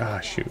 frostbite. Ah,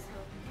 shoot.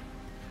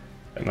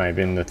 That might have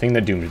been the thing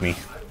that doomed me.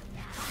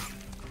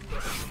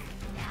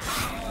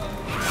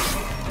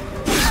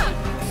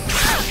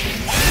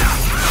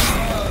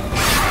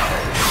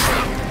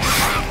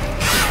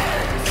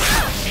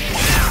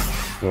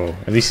 Whoa,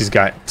 at least he's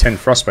got 10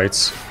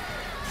 frostbites.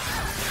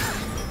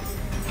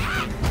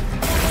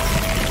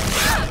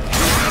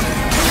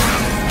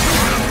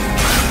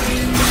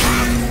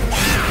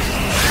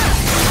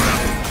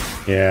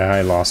 Yeah,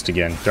 I lost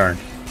again. Darn.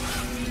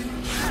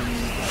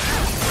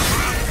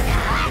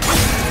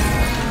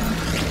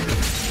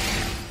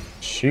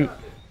 Shoot.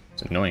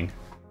 It's annoying.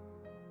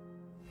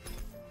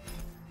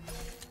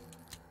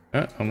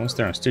 Almost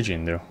there on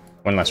Stygian, though.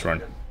 One last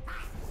run.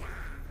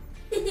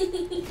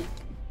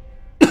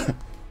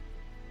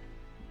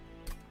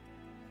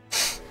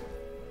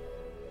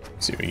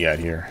 Let's see what we got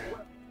here.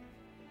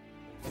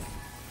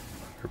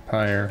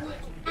 Pyre.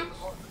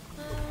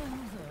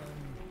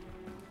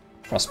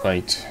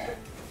 Frostbite.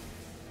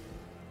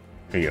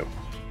 There you go.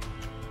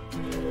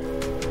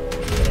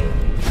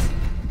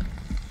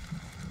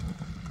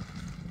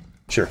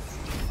 Sure.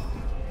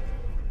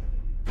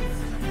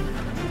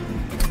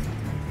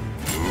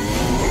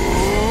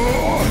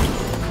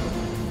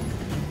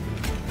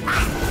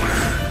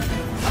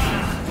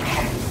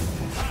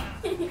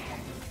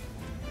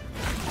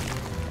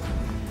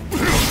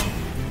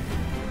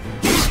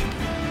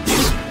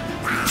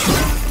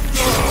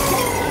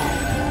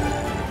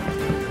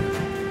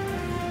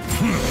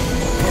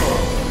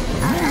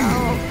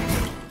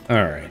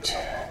 All right.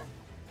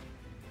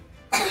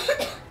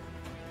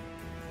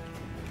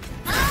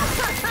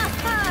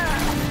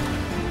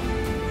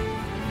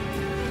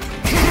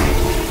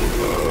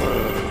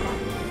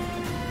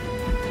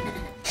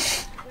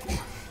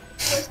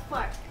 Which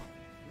part?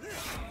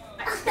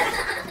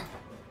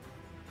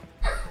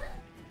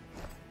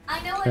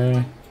 I know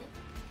Okay.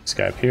 This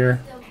guy up here.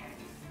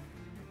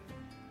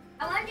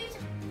 I want you to.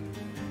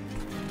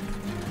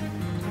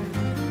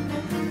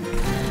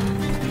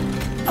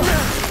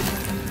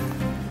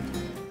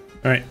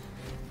 All right.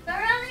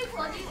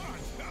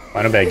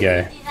 Find a bad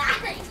guy.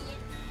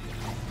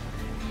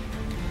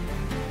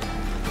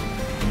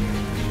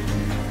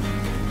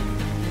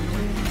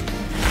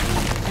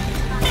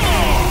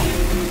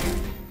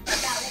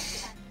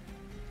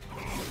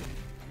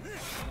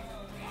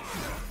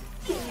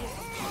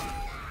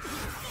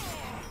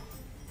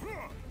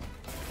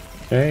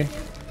 Okay.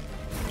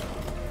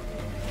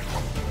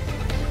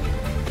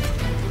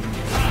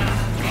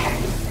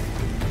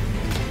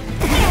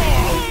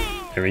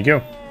 There we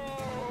go.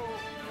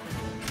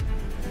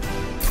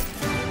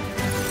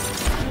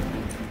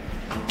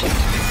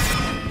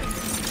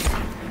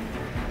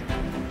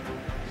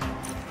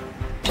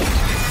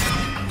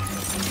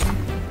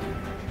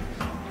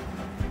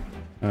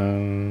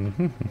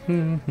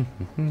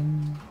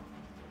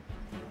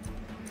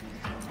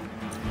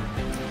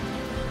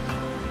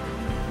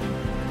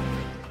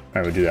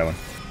 Alright, we'll do that one.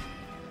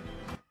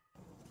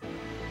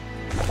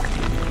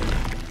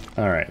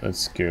 Alright,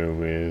 let's go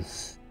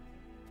with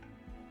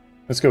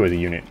a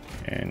unit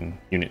and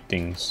unit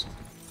things.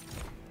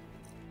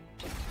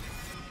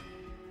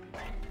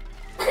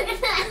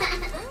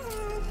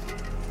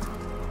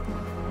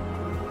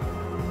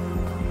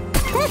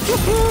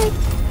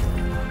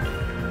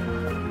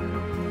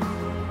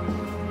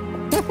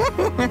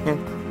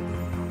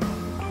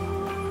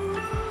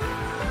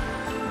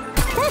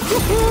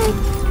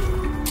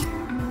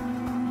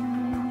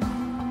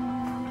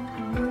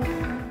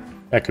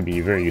 That could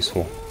be very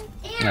useful.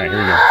 Alright,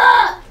 here we go.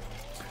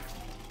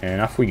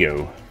 And off we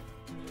go.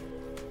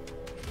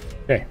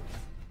 Okay.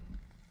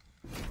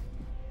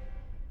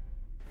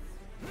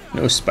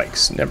 No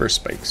spikes, never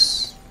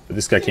spikes. But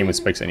this guy came with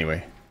spikes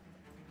anyway.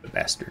 The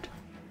bastard.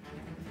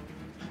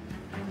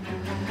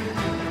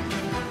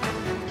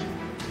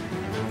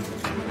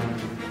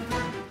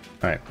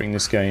 Alright, bring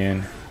this guy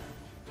in.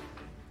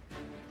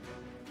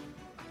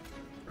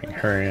 Bring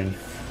her in.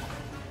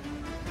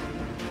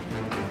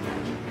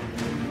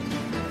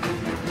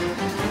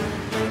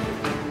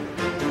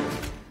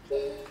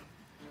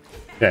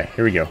 Okay,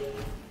 here we go.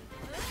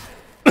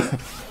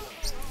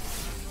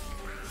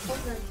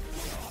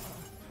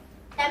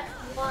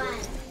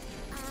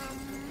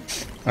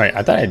 Alright,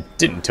 I thought I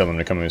didn't tell them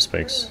to come in with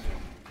spikes.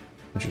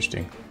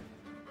 Interesting.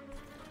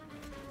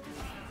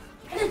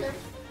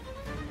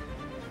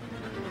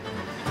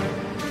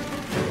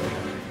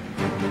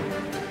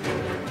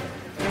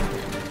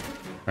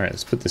 Alright,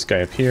 let's put this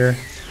guy up here.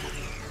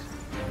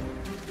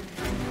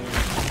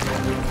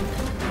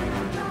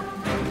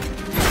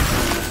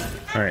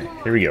 Alright,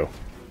 here we go.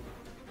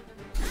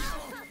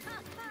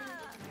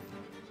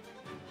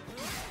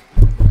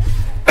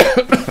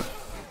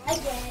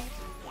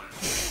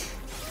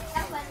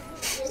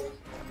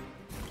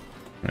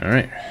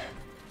 Alright.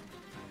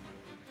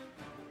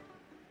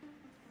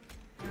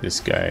 This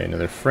guy,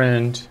 another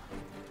friend.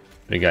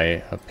 The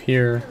guy up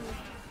here.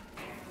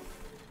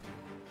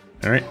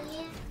 Alright.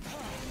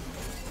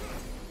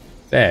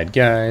 Bad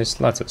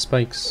guys, lots of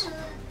spikes.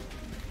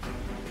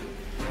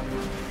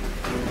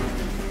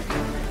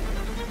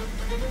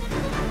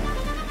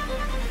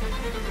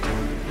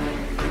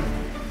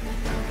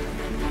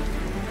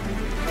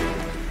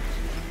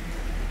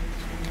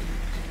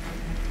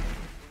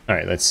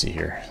 Alright, let's see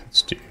here.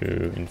 Let's do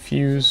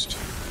infused.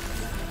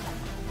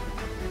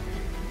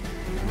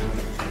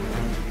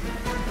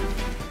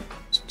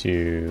 Let's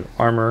do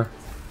armor.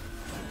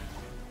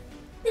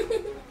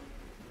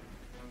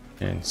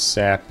 And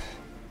sap.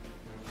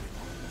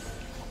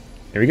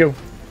 Here we go.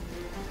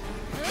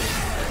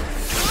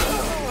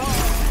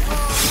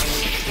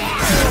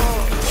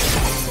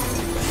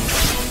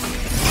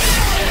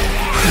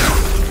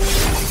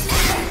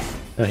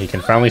 Now he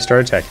can finally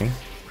start attacking.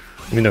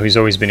 Even though he's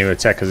always been able to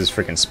attack because of his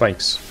freaking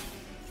spikes.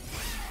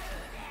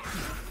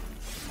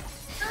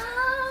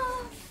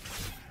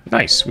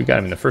 Nice, we got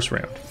him in the first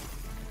round.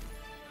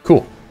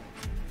 Cool.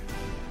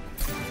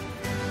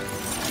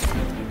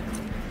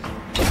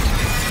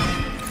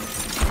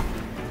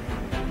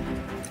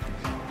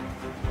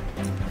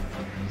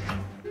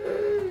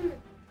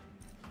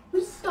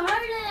 We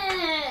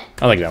started.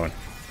 I like that one.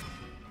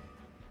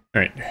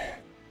 Alright.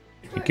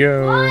 Here we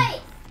go. Why?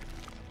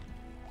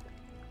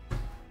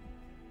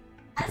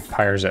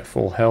 Pyre's at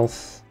full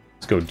health.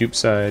 Let's go dupe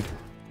side.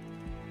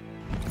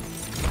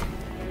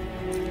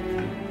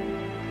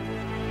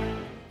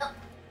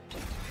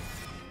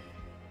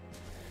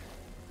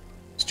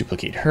 Let's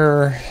duplicate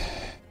her.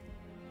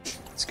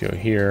 Let's go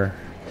here.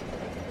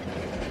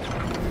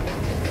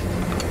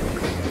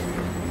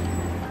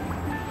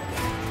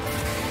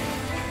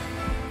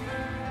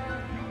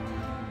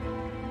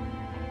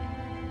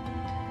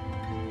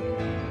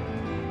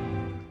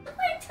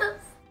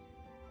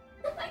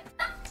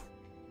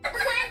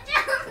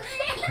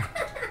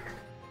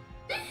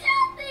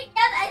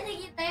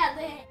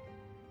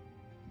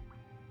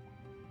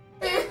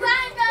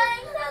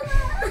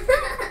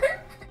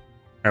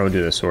 I will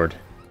do the sword.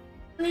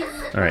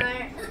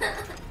 Alright.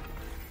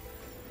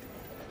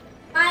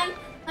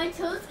 My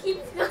toes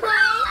keeps going.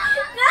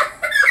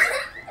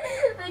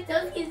 My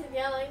toes keeps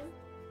going.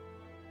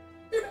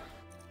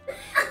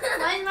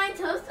 Why is my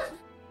toes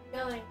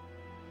going?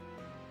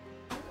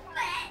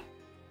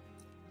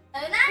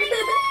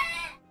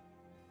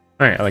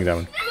 Alright, I like that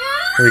one.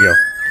 Here we go.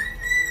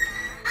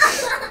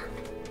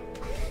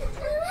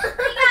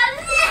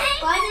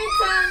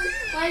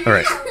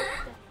 Alright.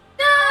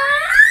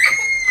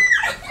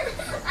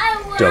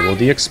 Double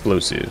the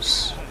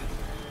explosives.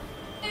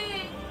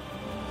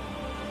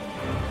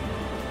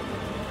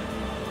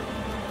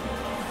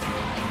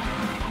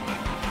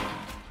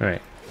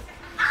 Alright.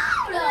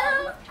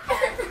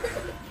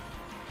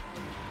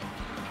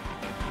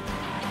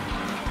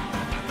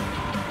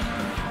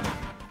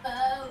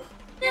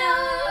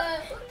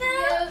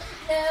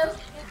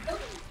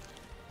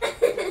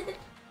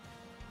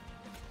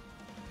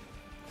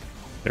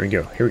 There we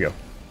go. Here we go.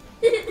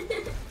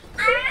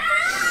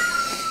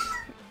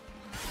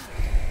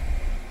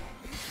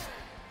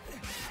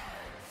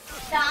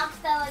 Stop,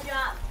 Stella,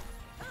 drop.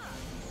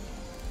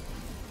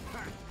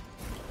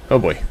 Oh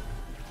boy.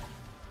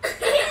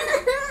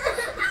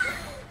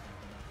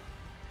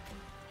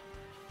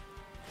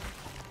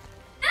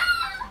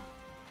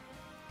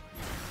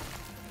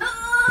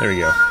 There we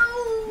go.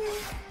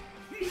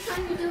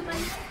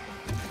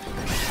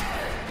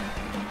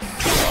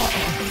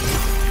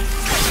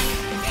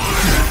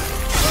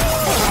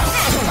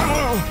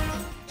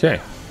 Okay.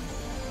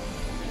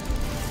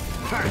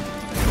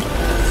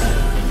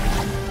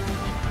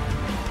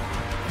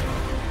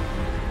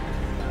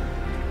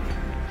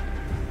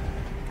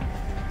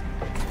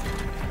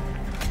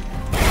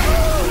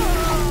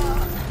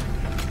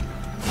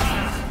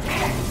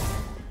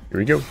 Here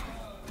we go.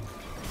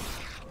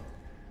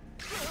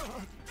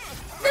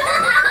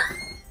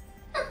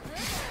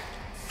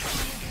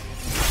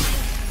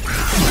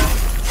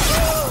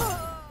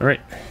 All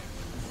right.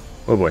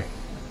 Oh boy.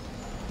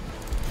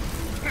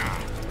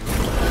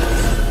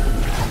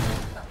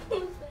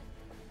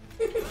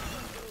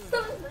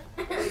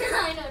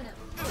 I don't know.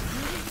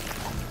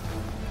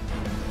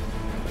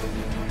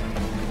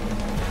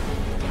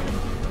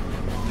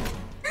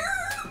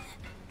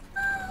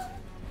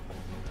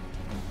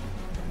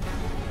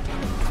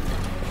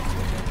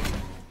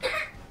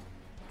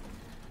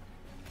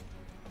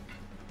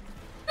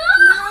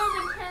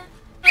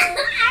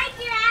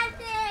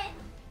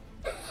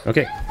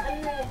 Okay.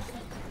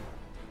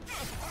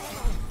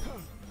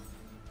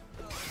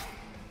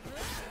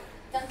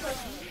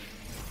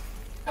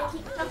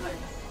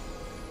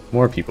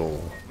 More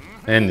people.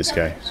 And this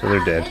guy, so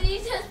they're dead.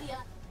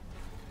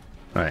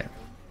 Alright.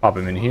 Pop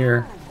him in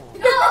here. No!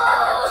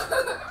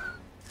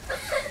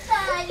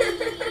 Daddy,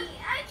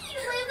 I keep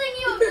losing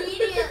you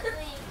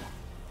immediately.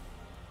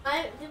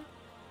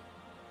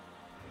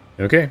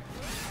 Okay.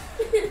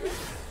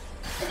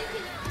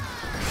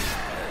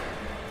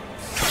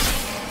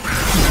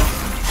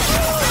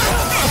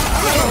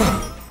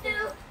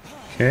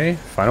 Okay,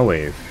 final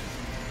wave.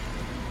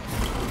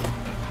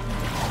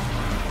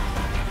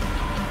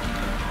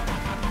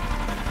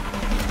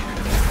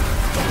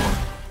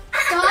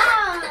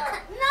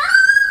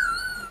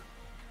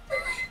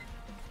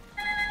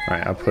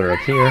 Alright, I'll put her up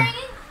here.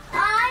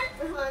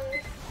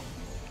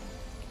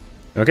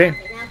 Okay.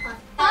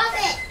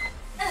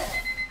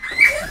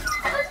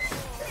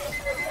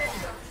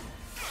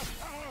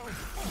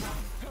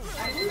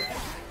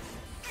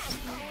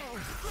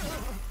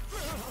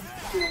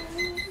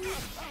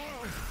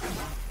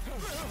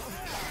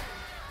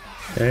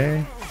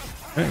 Okay.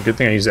 Good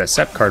thing I used that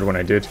SEP card when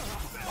I did.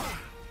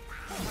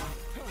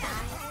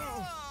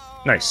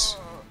 Nice.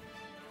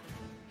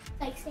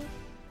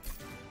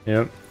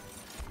 Yep.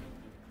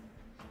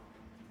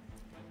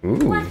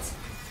 Ooh. What?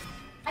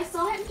 I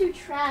saw him do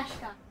trash,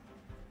 guys.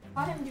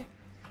 I saw him do.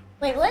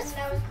 Wait, what?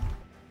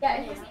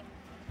 Yeah.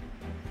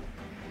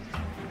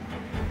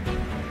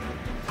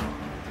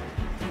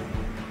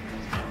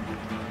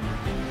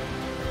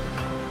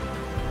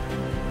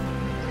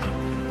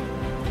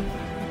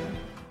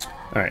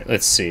 All right,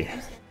 let's see.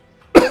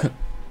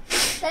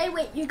 Hey,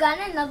 wait, you got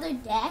another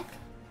deck?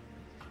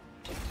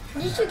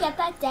 Did you get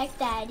that deck,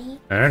 Daddy?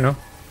 I don't know.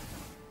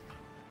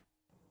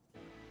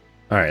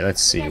 All right,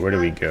 let's see. Where do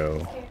we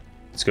go?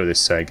 Let's go this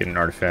side, get an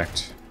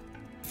artifact.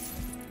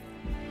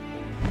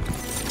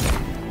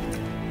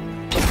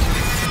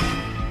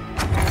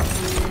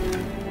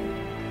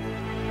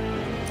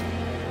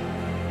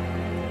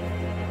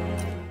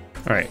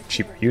 All right,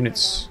 cheaper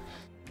units.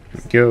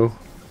 Here we go.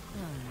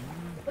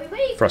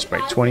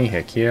 Frostbite 20,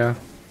 heck yeah.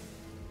 Here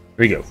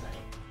we go.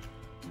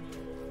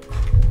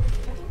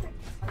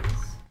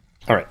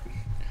 Alright.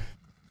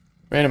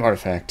 Random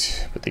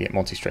artifact, but they get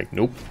multi-strike.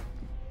 Nope.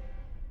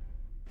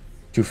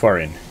 Too far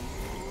in.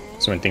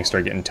 So when things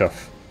start getting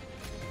tough.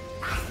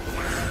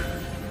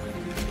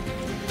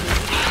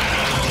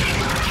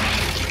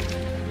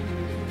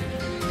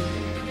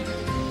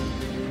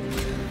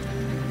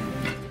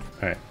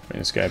 Alright, bring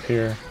this guy up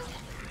here.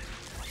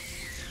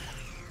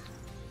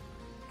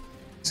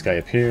 This guy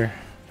up here.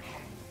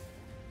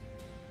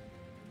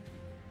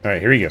 Alright,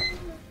 here we go.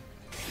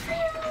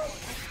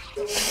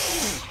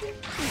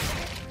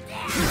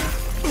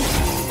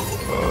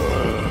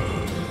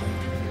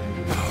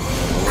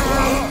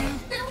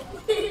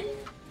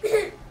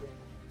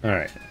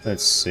 Alright,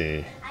 let's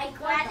see. I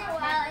grabbed it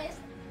while I was...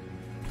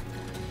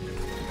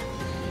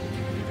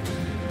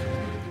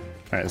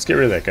 Alright, let's get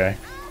rid of that guy.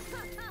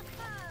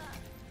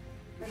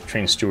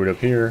 Train Steward up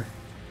here.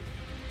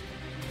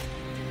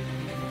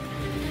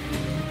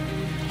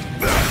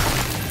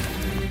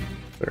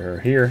 Put her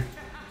here.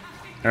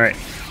 Alright.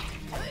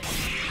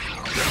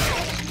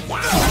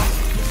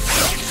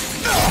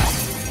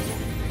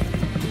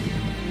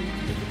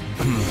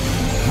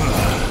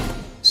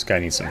 This guy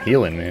needs some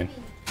healing, man.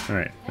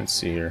 Alright, let's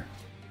see here.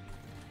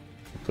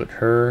 Put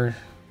her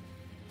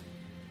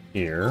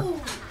here.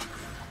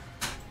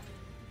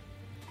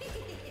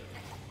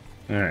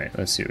 Alright,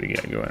 let's see what we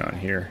got going on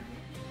here.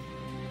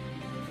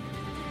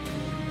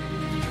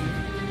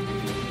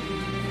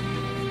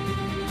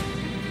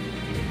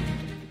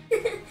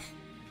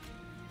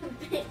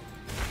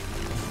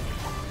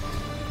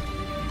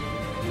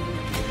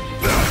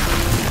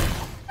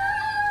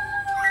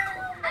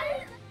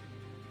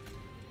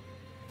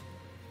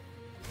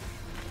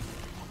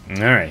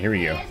 Alright, here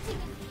we go.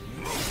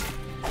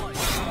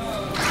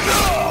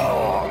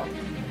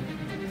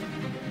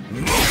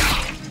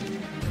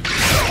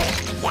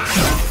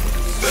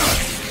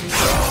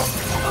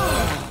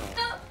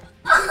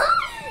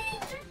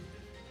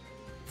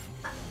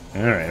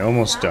 Alright,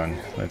 almost done.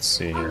 Let's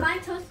see here.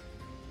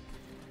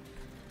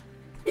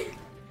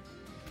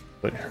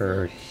 Put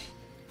her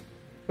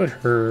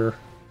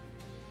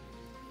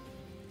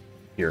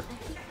here.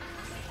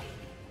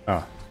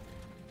 Ah.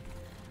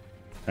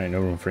 Alright,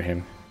 no room for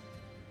him.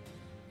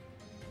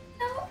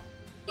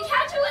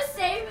 Pikachu was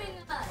saving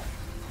us.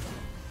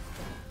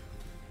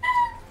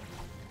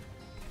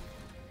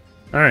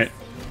 Alright.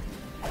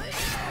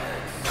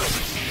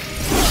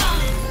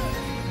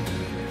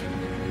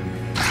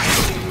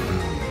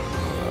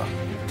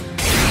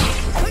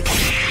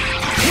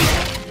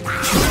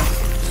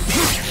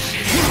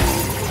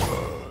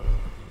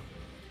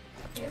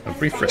 A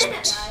brief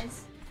respite.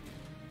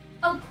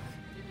 Oh.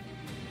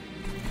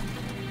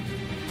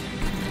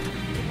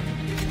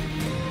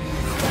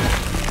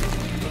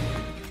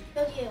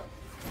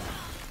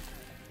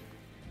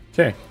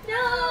 Okay.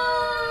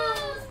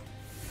 No.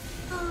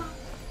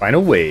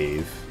 Final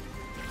wave.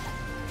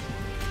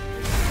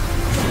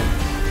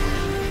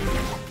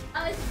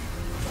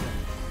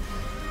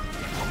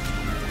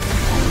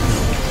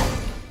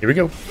 Here we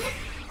go.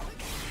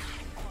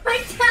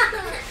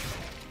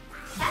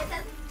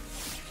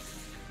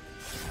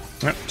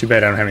 Oh, too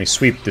bad I don't have any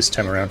sweep this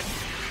time around.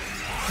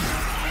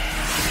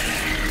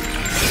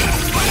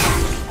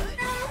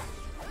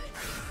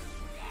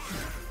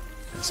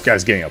 This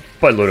guy's getting a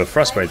buttload of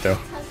frostbite though.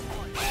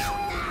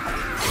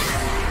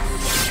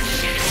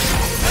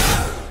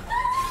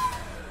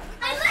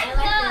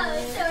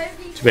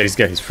 Too bad he's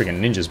got his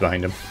freaking ninjas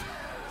behind him.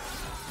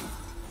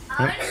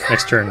 Oh,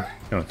 next turn,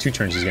 no, 2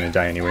 turns he's gonna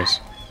die anyways.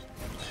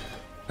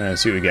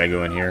 Let's see what we got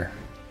going here.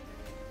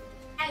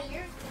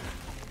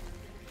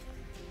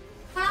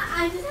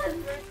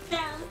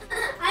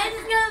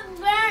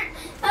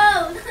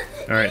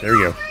 Alright, there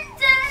we go.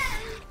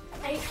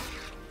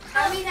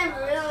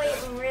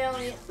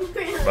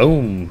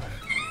 Boom!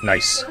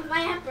 Nice.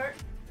 I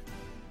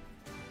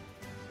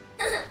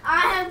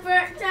have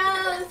burnt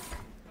toes.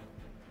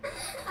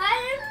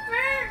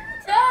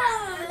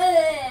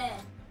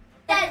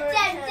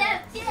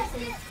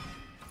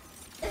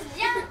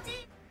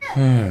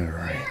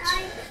 Alright.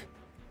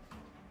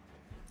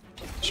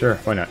 Sure,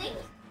 why not?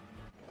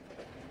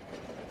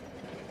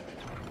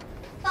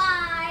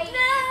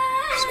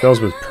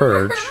 Spells with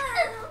Purge.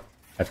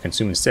 I've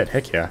consumed instead,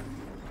 heck yeah.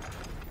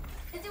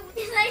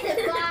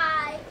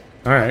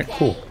 Alright,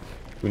 cool. Do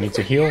we need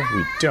to heal?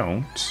 We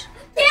don't.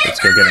 Let's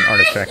go get an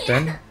artifact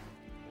then.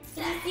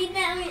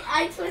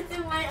 I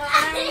twisted my arm.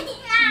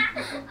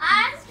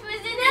 I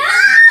twisted it.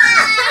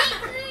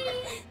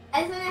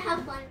 I just want to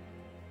have fun.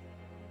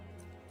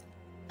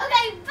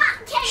 Okay,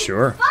 bye.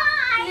 Sure. Bye.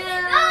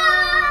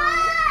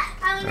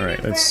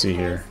 Alright, let's see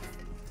here.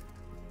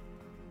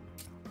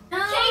 Okay,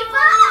 bye.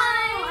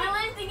 I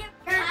want to get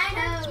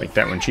Let's make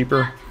that one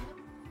cheaper.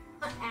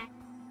 Let's go.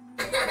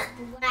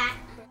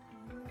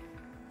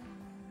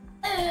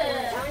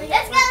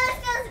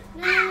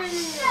 No.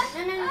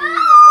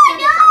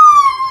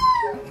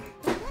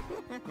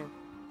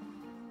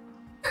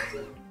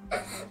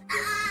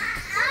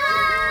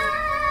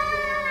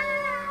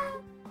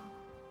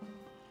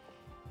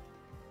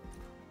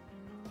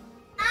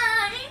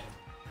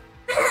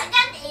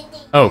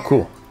 Oh,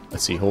 cool.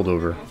 Let's see, hold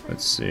over.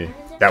 Let's see.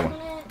 That one.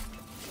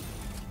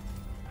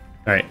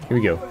 Alright, here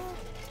we go.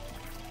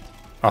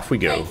 Off we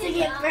go.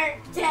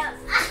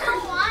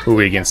 Who are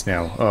we against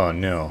now? Oh,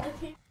 no.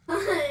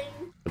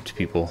 Up to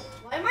people.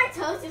 Why are my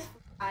toes just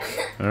fried?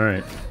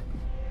 Alright.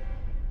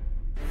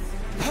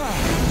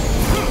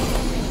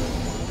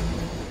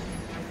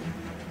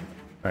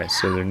 Alright,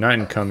 so they're not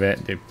in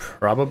combat. They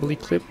probably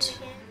clipped.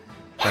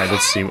 Alright,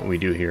 let's see what we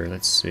do here.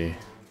 Let's see.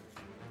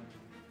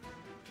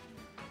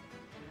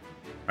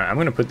 Alright, I'm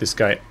gonna put this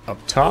guy up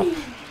top.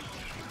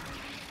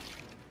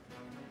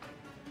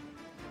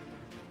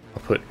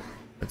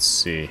 Let's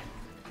see.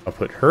 I'll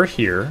put her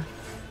here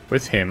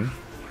with him.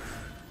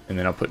 And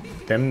then I'll put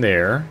them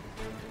there.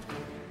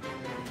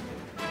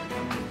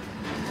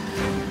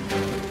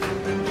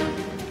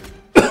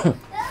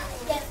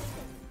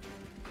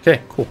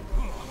 Okay, cool.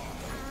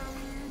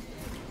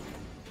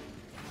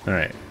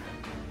 Alright.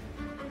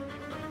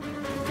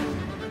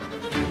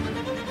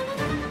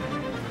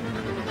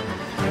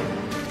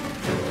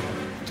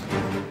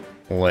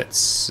 Let's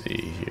see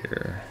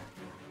here.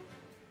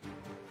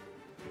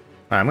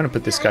 Alright, I'm gonna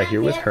put this guy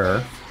here with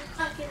her.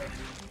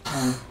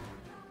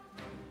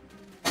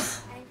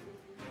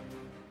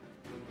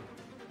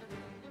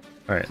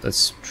 Alright,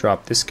 let's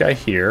drop this guy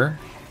here.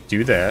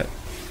 Do that.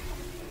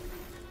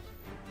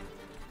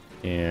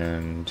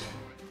 And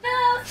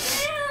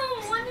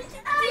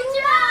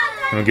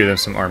I'm gonna give them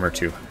some armor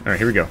too. Alright,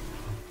 here we go.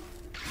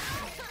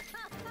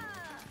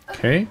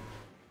 Okay.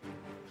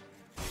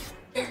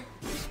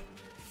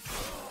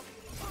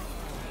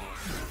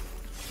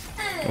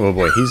 Oh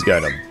boy, he's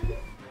got a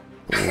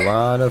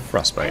lot of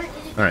frostbite.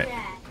 Alright.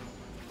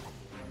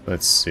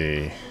 Let's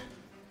see.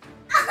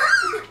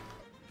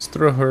 Let's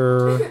throw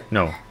her...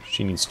 No,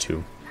 she needs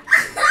 2.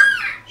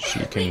 She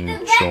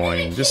can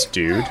join this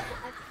dude.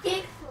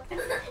 Get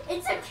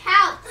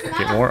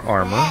more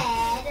armor.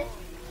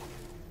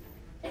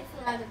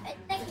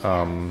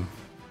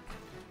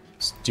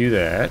 Let's do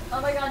that.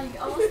 Oh my god, you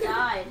almost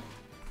died.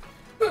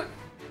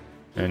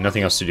 And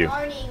nothing else to do.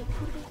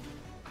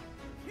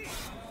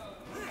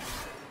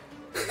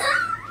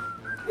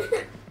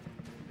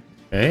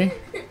 Okay.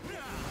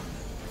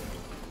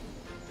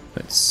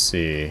 Let's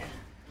see.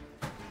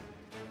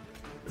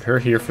 Put her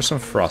here for some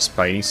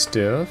frostbitey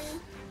stuff.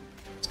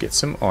 Let's get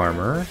some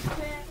armor.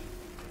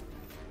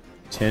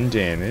 10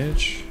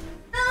 damage.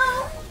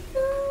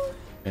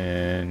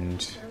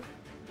 And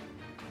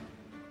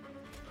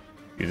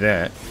do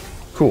that.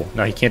 Cool.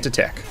 Now he can't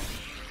attack.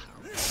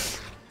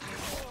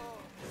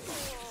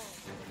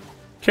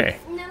 Okay.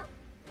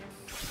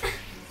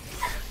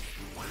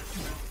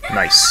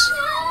 Nice.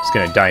 He's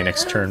gonna die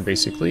next turn,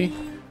 basically.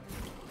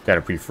 Got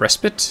a brief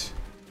respite.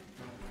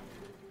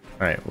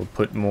 Alright, we'll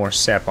put more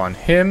sap on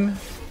him.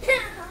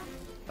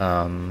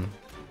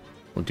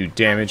 We'll do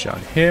damage on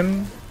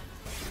him.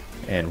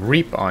 And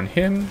reap on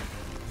him.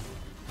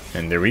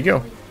 And there we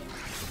go.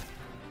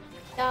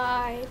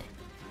 Died.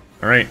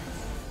 Alright.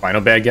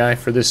 Final bad guy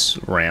for this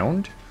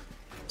round.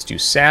 Let's do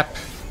sap.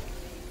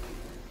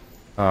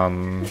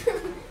 Okay.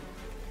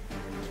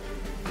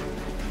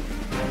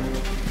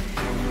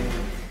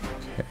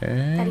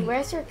 Daddy,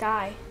 where's your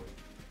guy?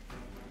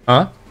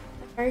 Huh?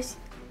 Where's...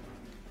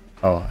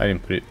 Oh, I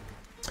didn't put it.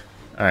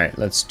 Alright,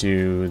 let's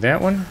do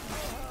that one.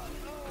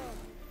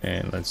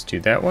 And let's do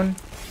that one.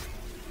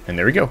 And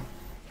there we go.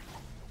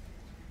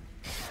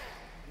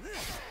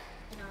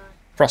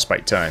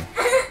 Frostbite time.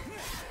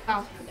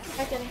 Oh,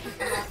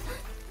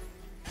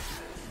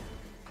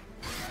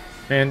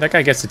 Man, that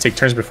guy gets to take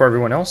turns before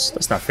everyone else?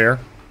 That's not fair.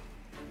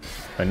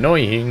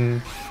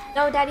 Annoying.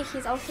 no, Daddy,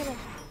 he's ultimate.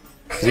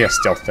 Yeah,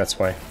 stealth, that's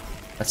why.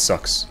 That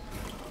sucks.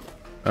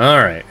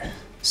 Alright.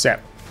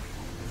 Sap.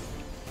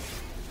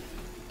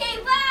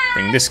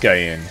 Bring this guy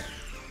in.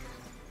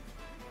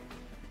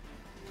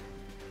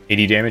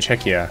 80 damage?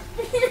 Heck yeah.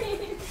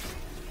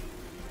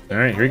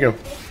 Alright, here we go.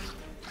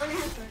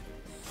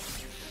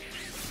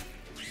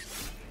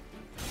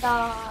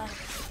 God.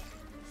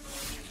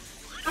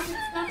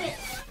 Stop it.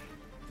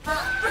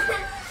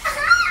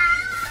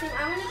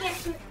 I want to get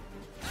some.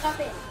 Stop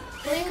it.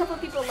 Only a couple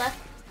people left.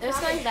 They're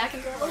just going back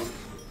and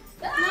forth.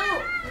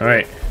 No.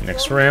 Alright,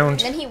 next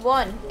round. And then he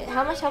won.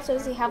 How much health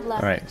does he have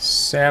left? Alright,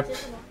 sap.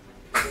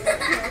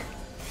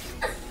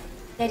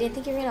 Daddy, I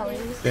think you're gonna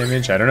lose.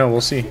 Damage, I don't know,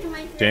 we'll see.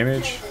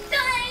 Damage.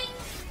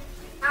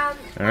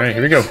 Alright,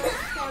 here we go.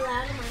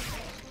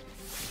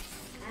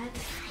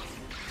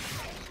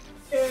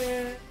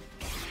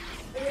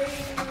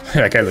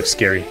 That guy looks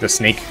scary. The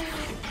snake.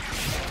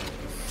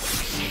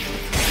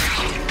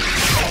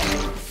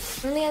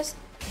 He only has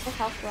no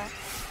health left.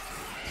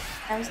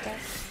 I was dead.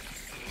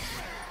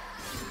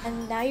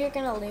 And now you're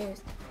gonna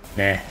lose.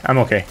 Nah, I'm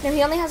okay. No,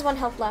 he only has 1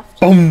 health left.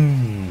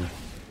 Boom!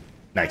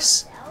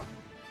 Nice.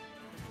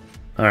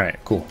 Alright,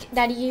 cool.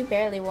 Daddy, you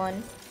barely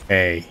won.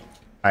 Hey,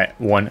 I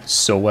won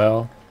so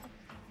well.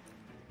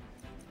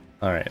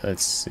 Alright,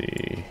 let's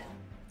see.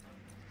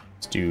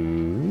 Let's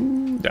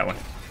do that one.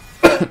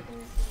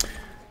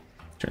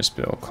 Turn a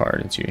spell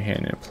card into your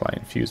hand and apply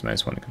infuse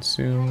 -1 to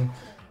consume.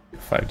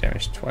 5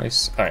 damage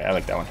twice. Alright, I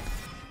like that one.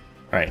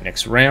 Alright,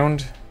 next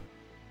round.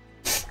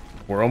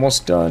 We're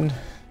almost done.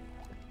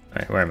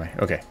 Alright, where am I?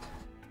 Okay.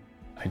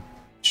 I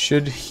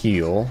should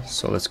heal,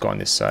 so let's go on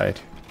this side.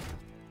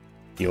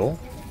 Heal.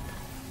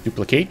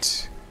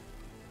 Duplicate.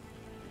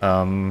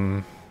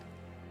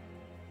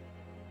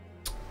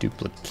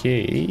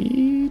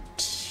 Duplicate.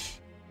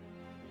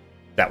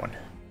 That one.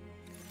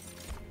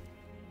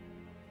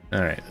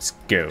 Alright, let's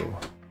go.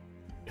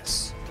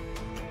 Yes.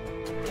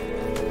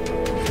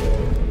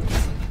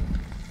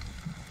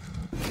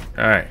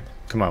 Alright,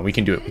 come on, we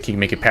can do it. We can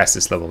make it past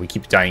this level. We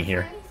keep dying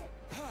here.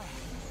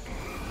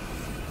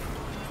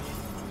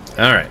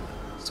 Alright,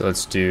 so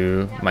let's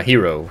do my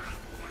hero.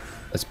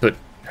 Let's put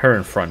her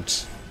in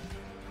front.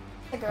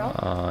 The girl?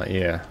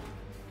 Yeah.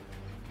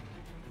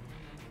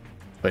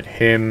 Put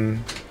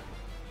him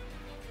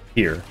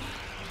here.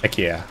 Heck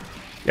yeah.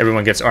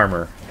 Everyone gets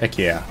armor. Heck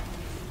yeah.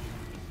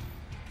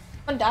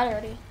 One died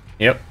already.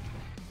 Yep.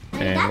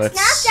 And That let's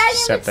Snapdragon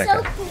set looks that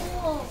so guy.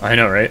 cool. I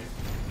know, right?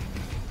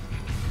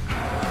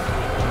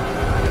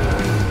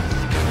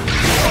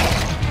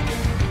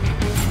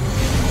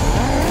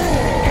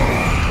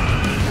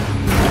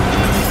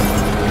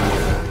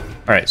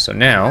 Alright, so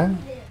now...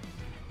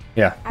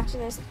 Yeah. After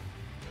this.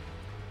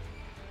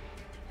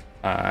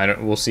 I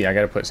don't. We'll see. I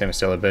gotta put Samus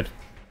still a bit.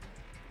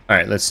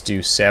 Alright, let's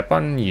do sap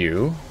on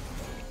you.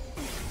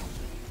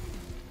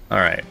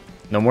 Alright.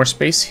 No more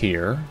space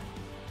here.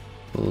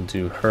 We'll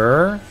do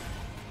her.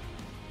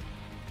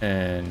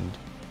 And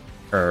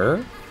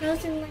her.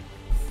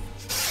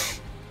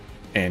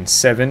 And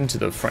 7 to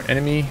the front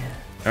enemy.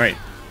 Alright.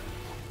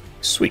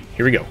 Sweet.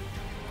 Here we go.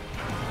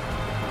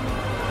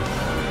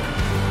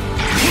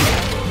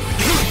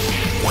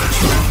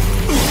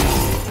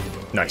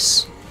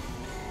 Nice.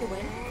 You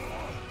win.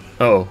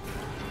 Uh-oh.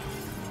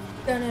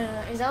 No.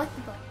 Is that like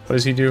the button? What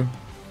does he do?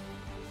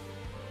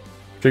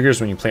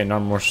 Triggers when you play a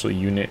non-martial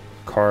unit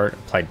card.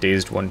 Apply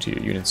dazed 1 to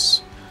your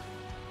units.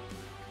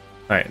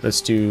 Alright,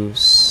 let's do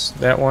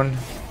that one.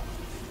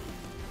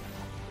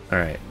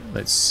 Alright,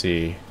 let's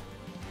see.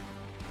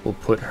 We'll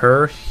put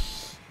her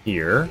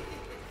here.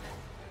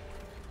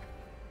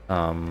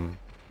 Deal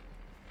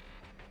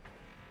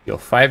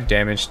 5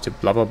 damage to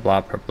blah blah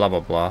blah per blah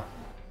blah blah.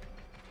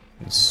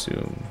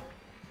 Consume.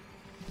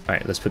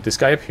 Alright, let's put this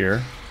guy up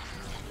here.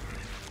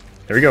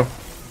 There we go.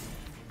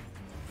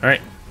 Alright.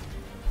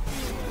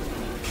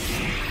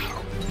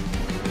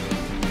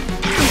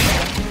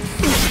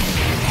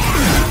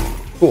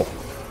 Cool.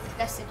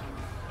 Destiny.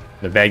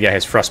 The bad guy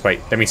has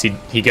frostbite. That means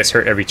he gets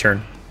hurt every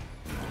turn.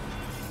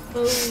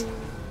 Boom.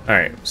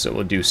 Alright, so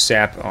we'll do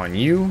sap on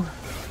you.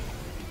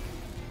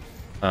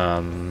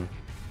 Alright,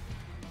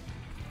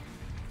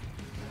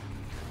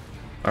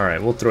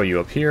 we'll throw you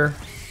up here.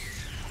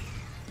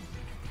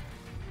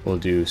 We'll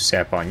do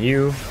sap on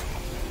you.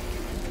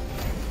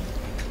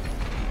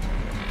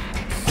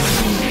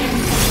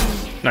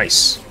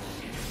 Nice.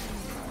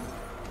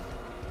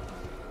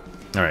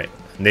 Alright,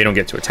 they don't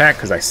get to attack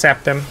because I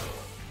sapped them.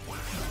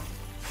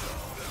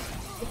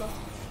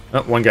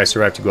 Oh, one guy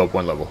survived to go up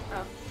 1 level.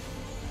 Oh.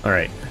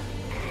 Alright.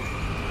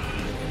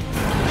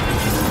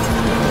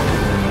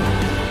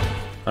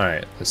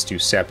 Alright, let's do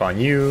sap on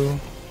you.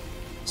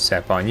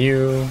 Sap on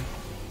you.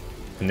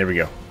 And there we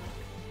go.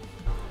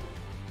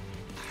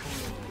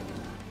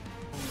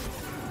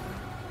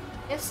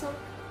 Yes, some.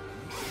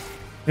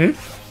 Hmm?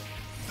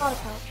 A lot of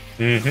help.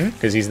 Mm-hmm,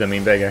 because he's the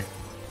main bad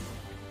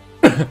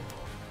guy.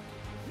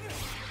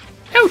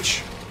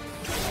 Ouch!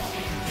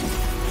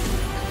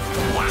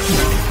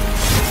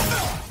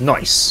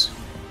 Nice.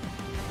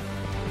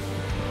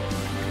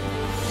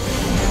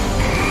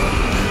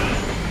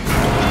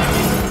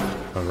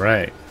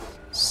 Alright.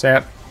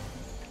 Sap.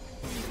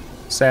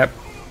 Sap.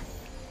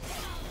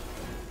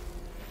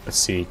 Let's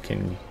see,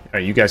 can...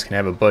 Alright, you guys can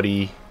have a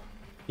buddy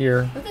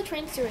here. What did the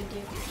train steward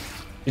do?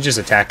 You just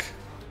attack.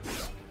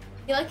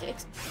 You like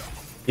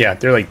Yeah,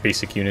 they're like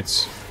basic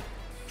units.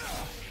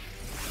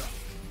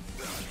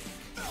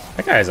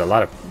 That guy has a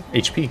lot of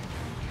HP.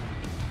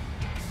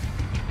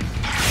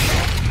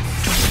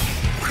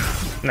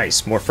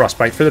 Nice, more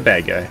frostbite for the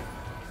bad guy.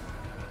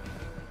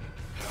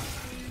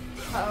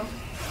 Uh-oh.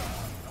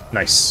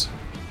 Nice.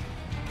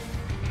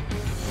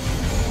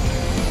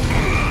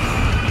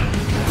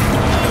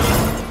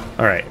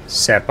 Alright,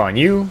 sap on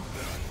you.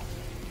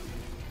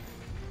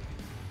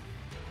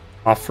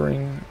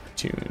 Offering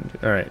tuned.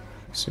 Alright,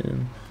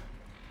 soon.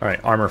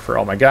 Alright, armor for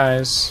all my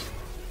guys.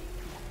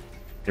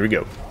 Here we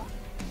go.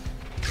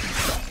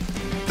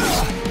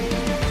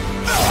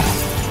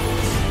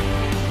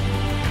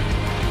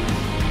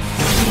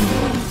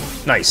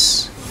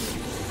 Nice.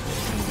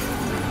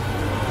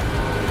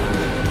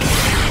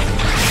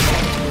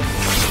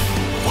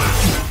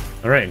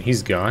 Alright,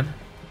 he's gone.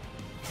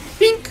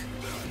 Pink!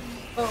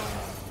 Oh.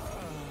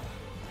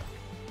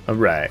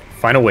 Alright,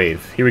 final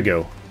wave. Here we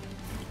go.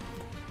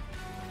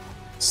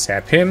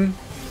 Sap him.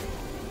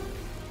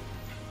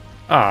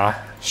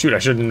 Ah, shoot, I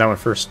should have done that one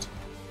first.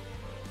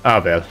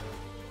 Ah, well.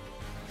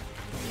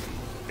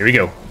 Here we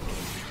go.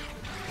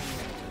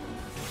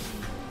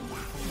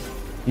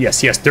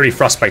 Yes, yes, 30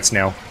 frostbites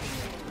now.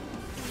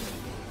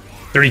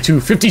 32,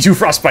 52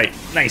 frostbite.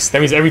 Nice. That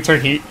means every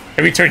turn he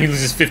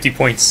loses 50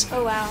 points.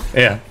 Oh wow.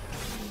 Yeah.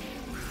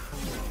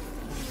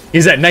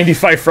 He's at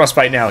 95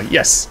 frostbite now.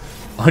 Yes.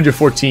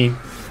 114.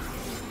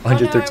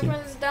 113. Oh no,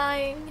 everyone's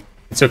dying.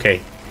 It's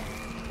okay.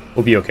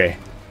 We'll be okay.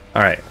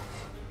 Alright.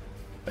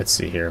 Let's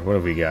see here. What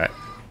have we got?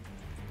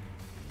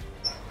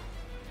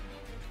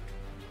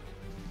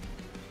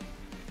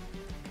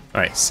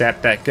 Alright,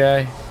 sap that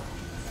guy.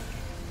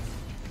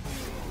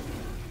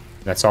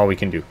 That's all we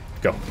can do.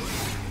 Go.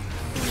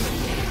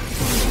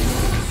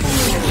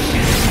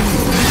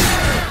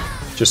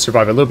 Just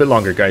survive a little bit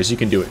longer, guys. You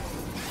can do it.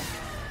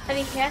 I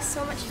mean, he has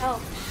so much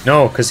health.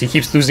 No, because he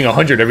keeps losing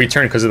 100 every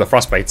turn because of the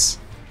frostbites.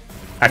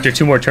 After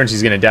 2 more turns,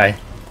 he's gonna die.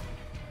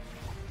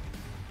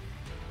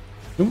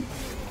 Oop.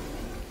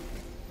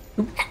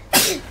 Oop.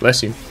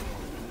 Bless you.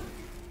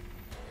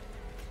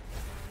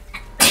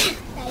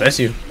 Bless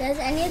you. Does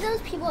any of those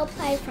people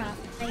apply from?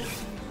 Like,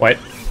 What?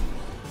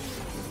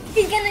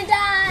 he's gonna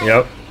die.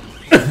 Yep.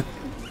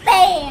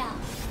 Bam.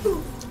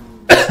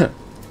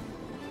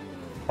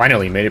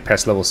 Finally made it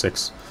past level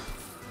 6.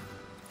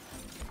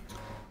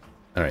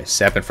 Alright,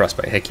 sap and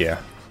frostbite. Heck yeah.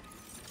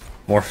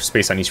 More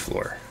space on each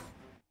floor.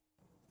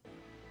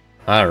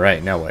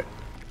 Alright, now what?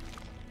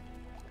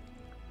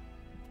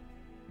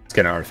 Let's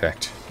get an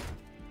artifact.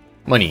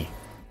 Money.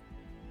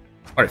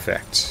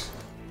 Artifact.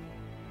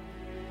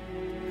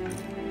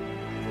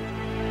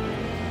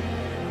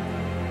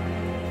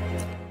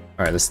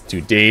 Alright, let's do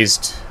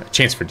dazed. A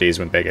chance for dazed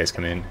when bad guys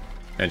come in.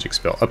 Magic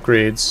spell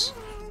upgrades.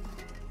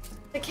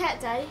 The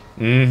cat died.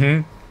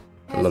 Mm-hmm.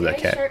 I Has love that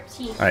very cat. sharp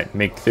teeth. Alright,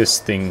 make this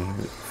thing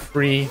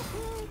free.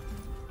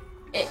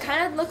 It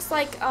kind of looks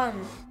like a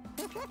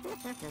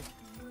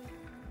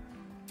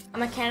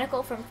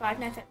mechanical from Five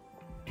Nights at.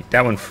 Make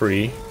that one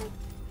free.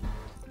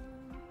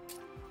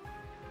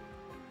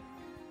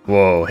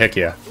 Whoa, heck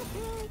yeah.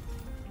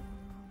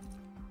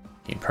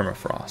 Gain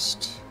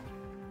permafrost.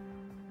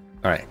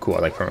 Alright, cool, I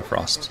like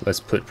permafrost. Let's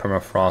put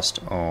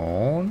permafrost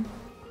on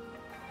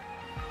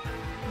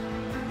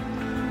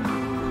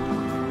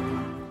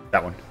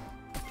that one.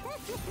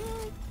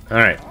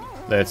 Alright,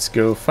 let's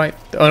go fight.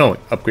 Oh no,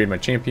 upgrade my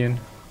champion.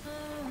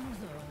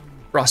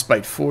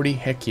 Frostbite 40,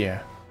 heck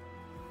yeah.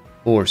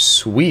 Or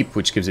sweep,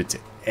 which gives it to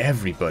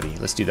everybody.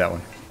 Let's do that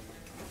one.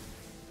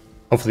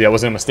 Hopefully that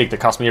wasn't a mistake that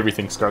cost me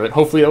everything, Scarlet.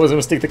 Hopefully that wasn't a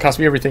mistake that cost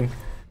me everything.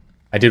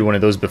 I did one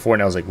of those before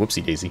and I was like,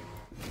 whoopsie daisy.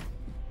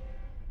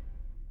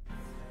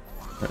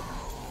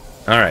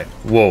 Alright,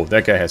 whoa,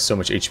 that guy has so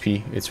much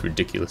HP, it's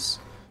ridiculous.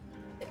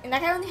 And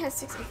that guy only has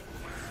 60.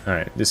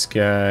 Alright, this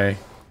guy.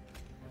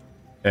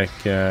 That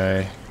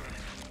guy.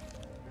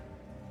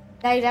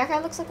 That guy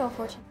looks like a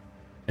fortune.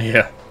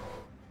 Yeah.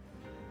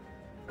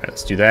 Alright,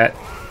 let's do that.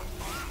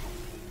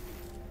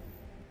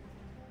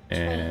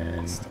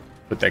 And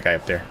put that guy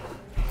up there.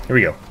 Here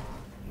we go.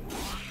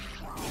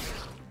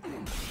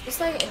 It's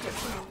like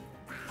Egyptian.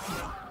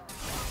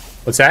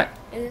 What's that?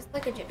 It is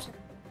like Egyptian.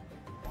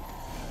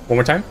 One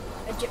more time?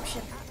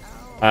 Egyptian.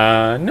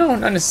 No,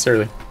 not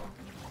necessarily.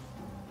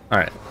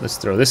 Alright, let's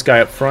throw this guy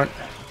up front.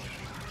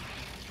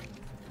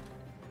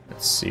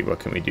 Let's see, what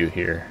can we do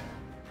here?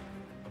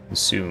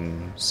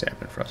 Consume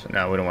sap and frost.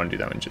 No, we don't want to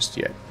do that one just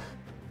yet.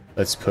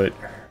 Let's put...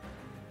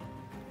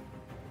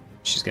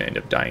 She's going to end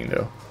up dying,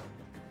 though.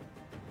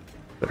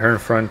 Put her in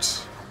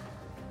front.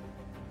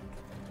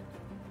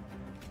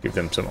 Give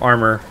them some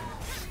armor.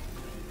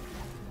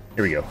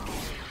 Here we go.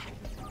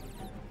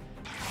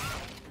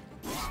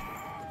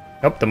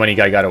 Nope, the money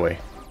guy got away.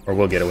 Or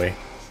will get away.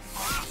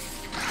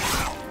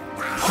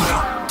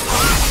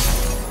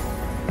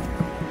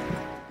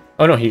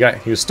 Oh no,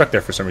 he was stuck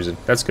there for some reason.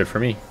 That's good for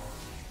me.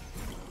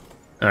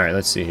 Alright,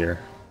 let's see here.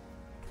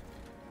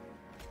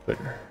 Put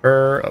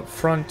her up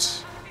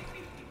front.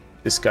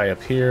 This guy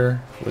up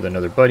here with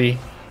another buddy.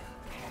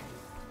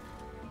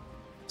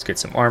 Let's get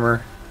some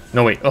armor.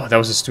 No, wait. Oh, that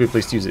was a stupid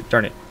place to use it.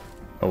 Darn it.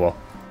 Oh, well.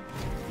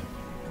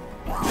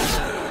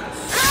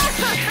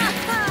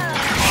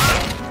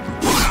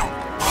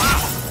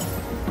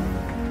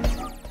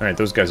 Alright,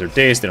 those guys are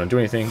dazed. They don't do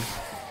anything.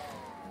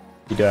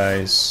 He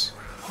dies.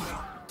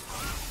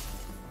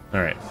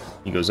 Alright.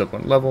 He goes up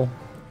one level.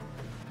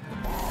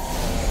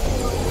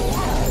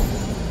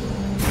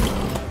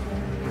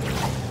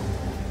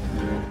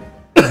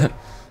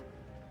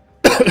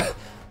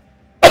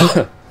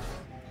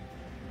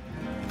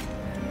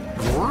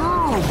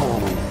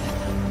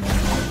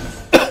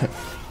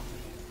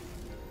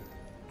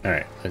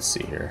 Alright, let's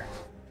see here.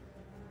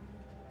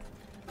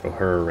 Throw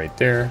her right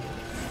there.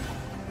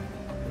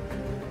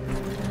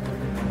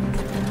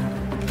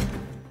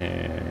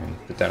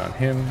 And put that on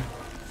him.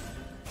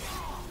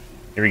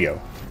 Here we go.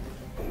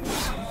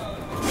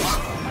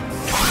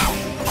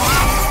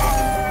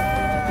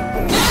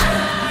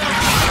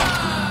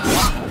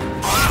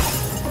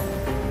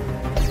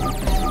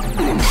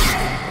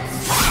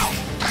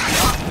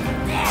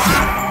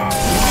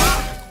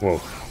 Whoa,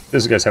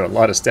 those guys have a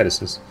lot of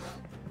statuses.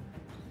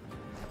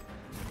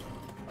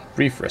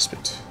 Brief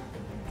respite.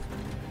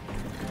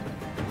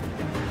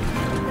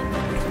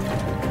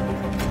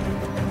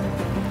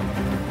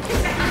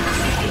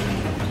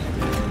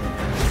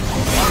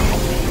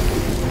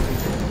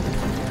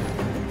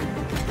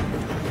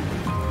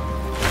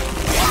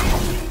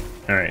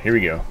 Alright, here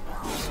we go.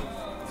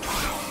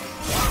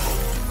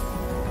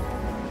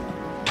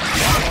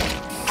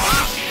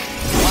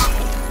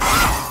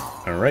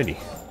 Alrighty.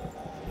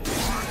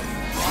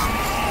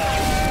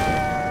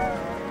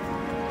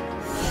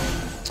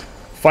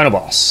 Final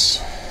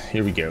boss.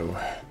 Here we go.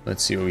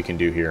 Let's see what we can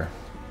do here.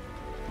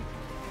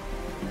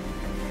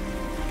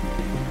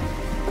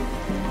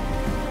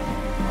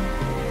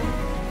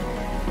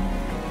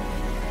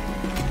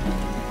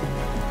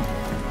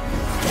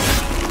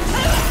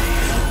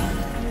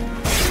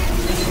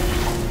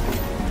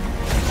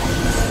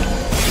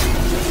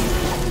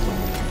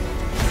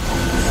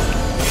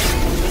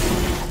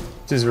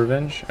 His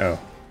revenge? Oh.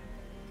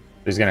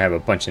 He's gonna have a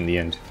bunch in the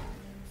end.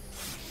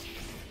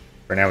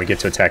 For now, we get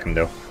to attack him,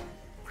 though.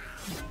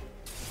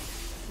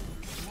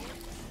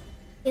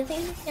 You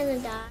think he's gonna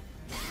die?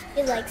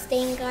 You like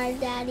staying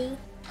guard, Daddy?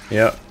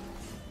 Yep.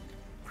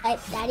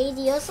 Daddy,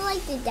 do you also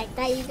like the deck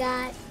that you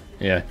got?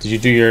 Yeah. Did you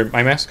do your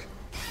eye mask?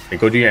 Okay,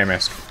 go do your eye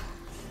mask.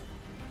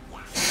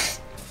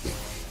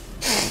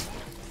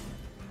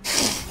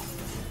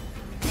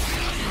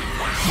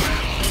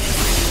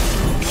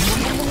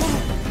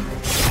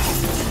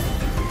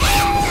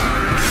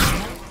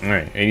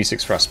 Alright,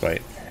 86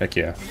 frostbite. Heck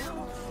yeah.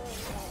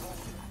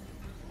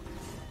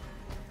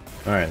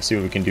 Alright, let's see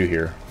what we can do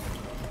here.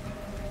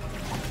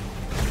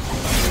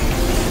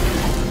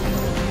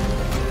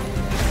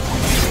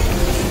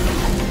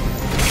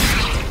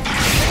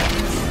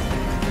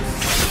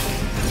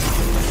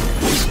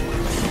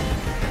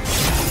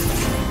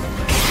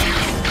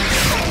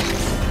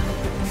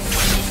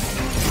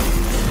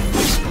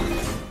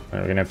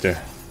 Alright, we're gonna have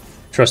to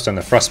trust on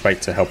the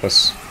frostbite to help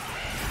us.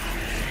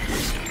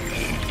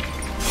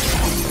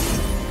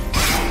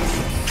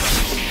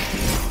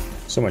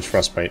 So much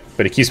frostbite,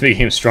 but it keeps making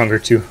him stronger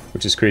too,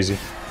 which is crazy.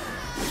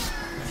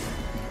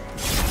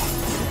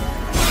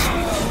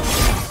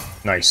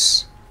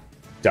 Nice.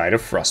 Died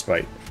of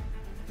frostbite.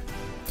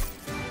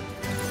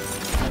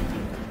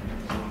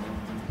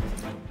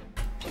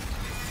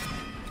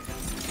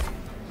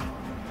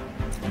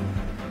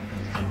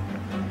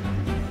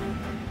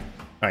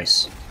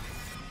 Nice.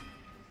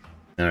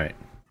 Alright.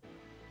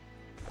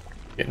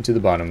 Getting to the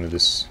bottom of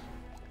this.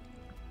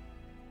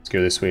 Let's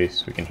go this way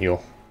so we can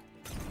heal.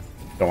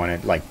 Don't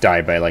want to like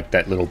die by like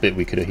that little bit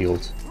we could have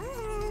healed.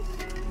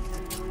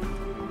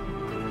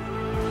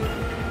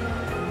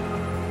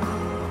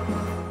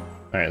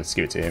 Alright, let's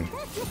give it to him.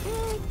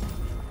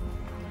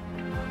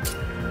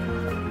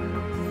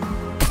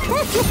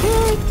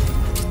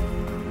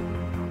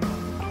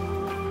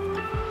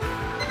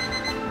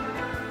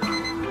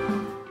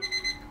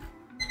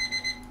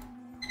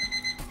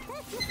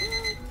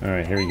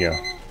 Alright, here we go.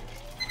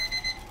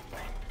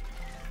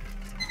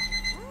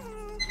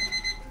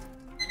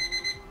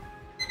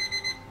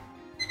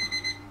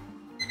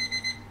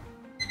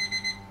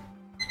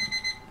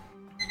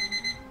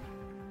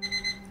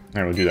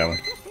 Alright, we'll do that one.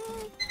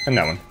 And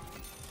that one.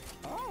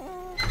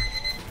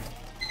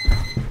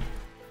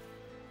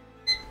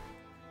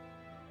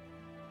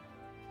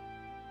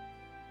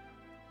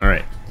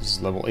 Alright, this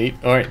is level 8.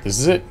 Alright, this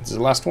is it. This is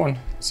the last one.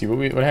 Let's see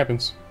what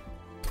happens.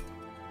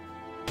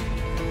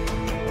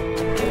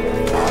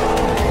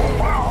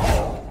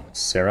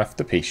 Seraph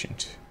the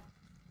Patient.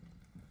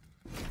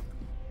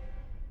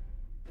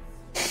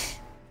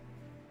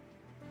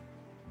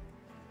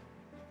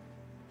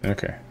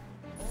 Okay.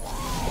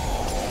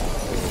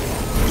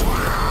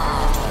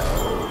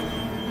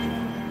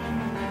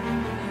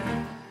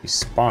 He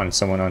spawned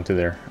someone onto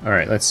there.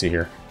 Alright, let's see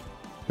here.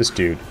 This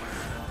dude.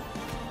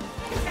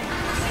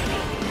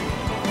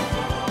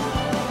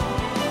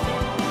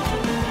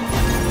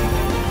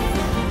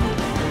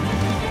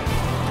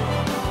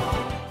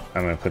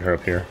 I'm gonna put her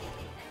up here.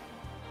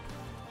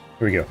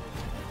 Here we go.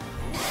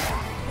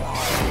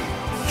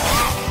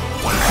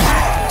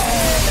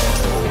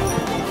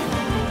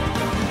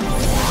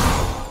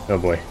 Oh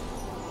boy.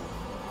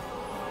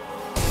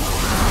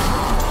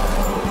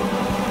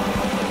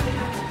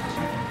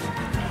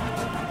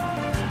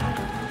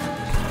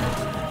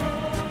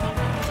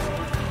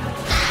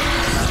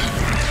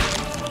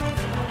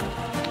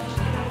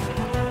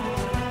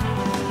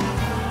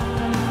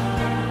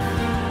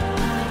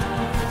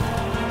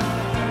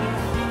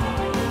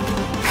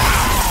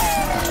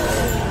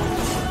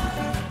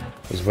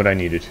 Was what I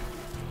needed.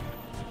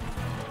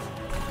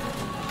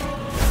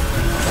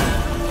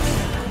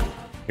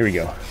 Here we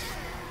go.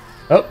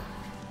 Oh!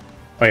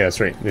 Oh yeah, that's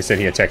right. They said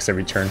he attacks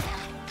every turn.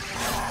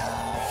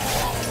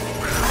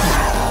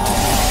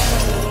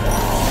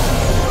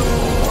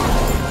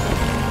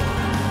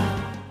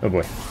 Oh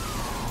boy.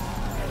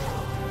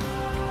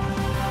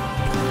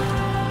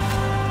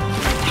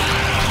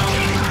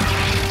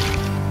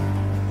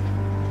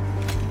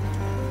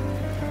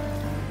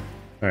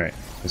 Alright,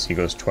 this he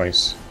goes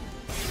twice.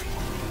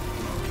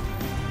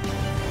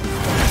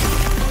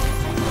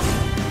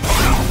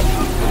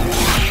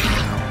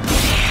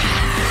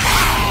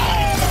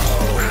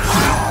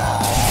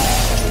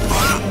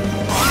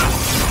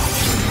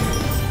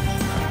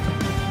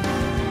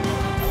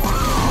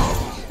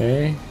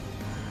 Okay. You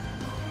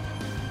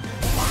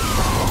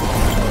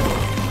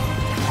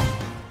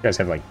guys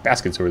have like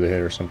baskets over the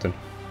head or something.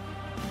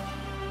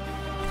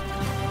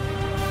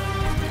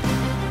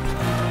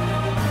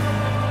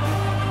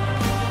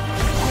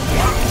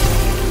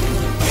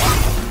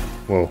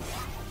 Whoa.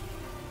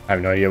 I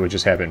have no idea what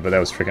just happened, but that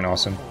was freaking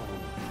awesome.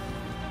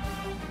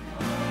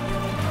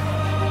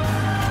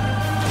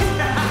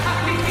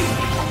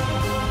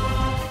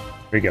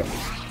 Here we go.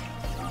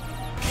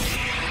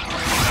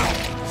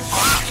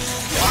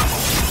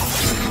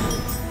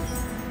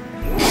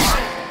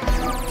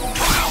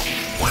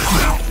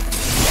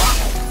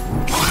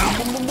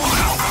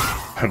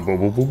 Boop,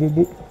 boop, boop, boop,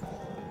 boop.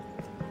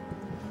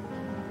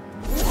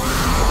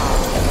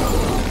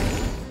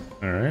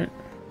 Alright.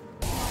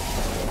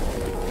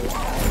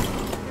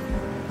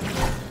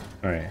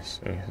 Alright,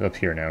 so he's up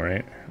here now,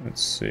 right?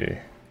 Let's see.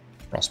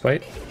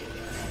 Frostbite.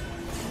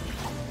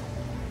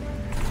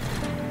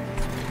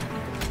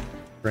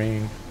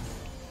 Rain.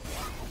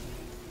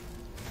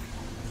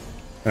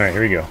 Alright,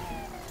 here we go.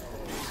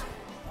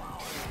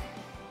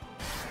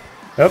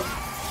 Up.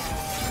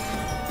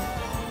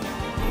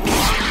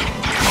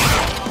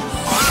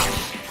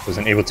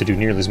 Wasn't able to do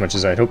nearly as much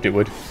as I'd hoped it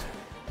would.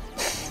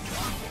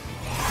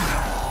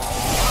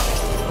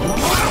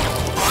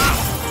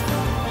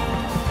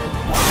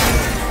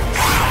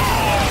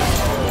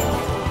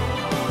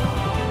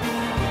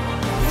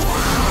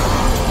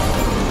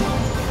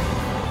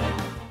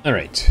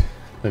 Alright,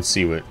 let's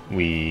see what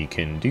we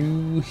can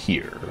do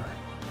here.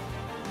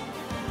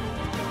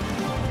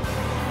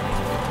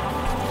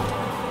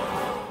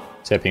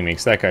 Zapping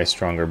makes that guy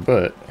stronger,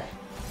 but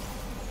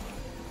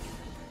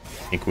I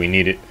think we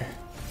need it.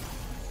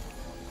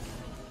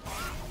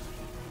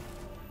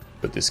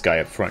 Put this guy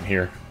up front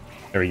here.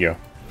 There we go.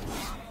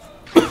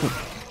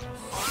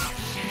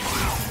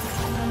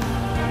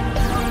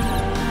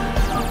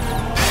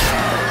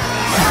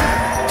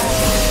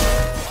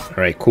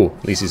 Alright, cool.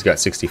 At least he's got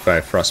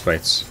 65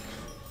 frostbites.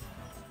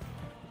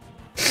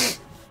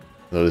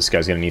 Although this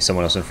guy's gonna need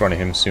someone else in front of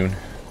him soon.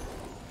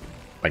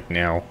 Like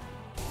now.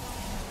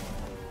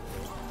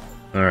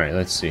 Alright,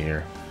 let's see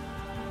here.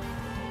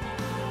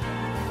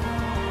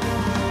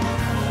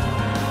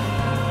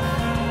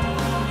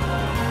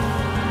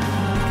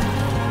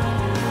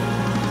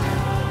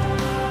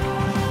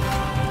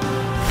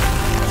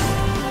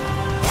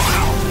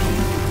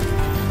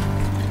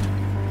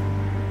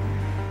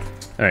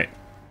 Alright.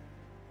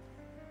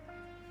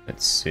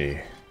 Let's see.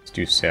 Let's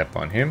do sap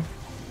on him.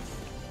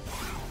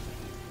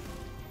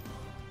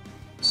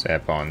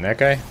 Sap on that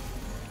guy.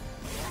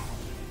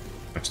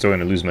 I'm still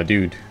gonna lose my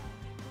dude.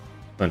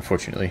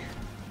 Unfortunately.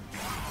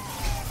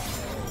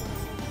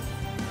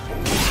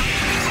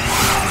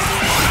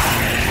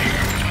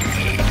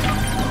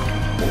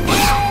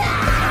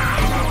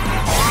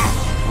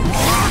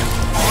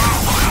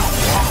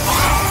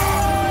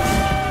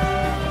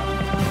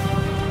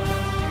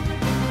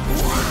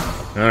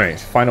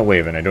 Alright, final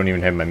wave, and I don't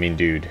even have my main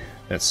dude.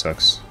 That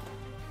sucks.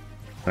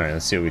 Alright,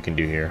 let's see what we can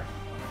do here.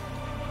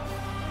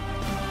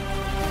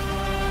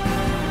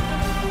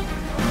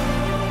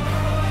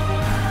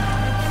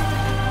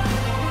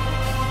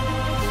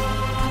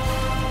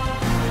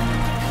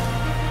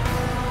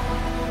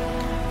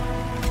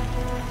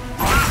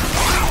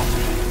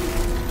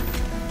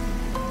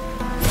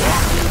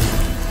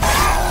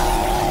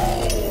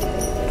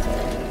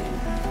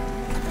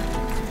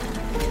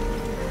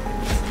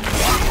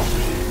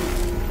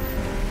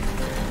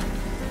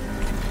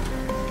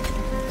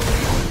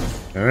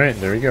 Alright,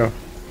 there we go.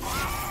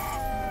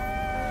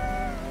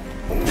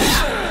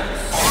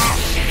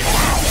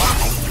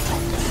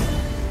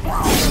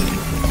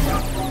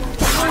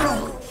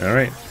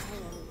 Alright.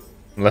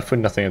 Left with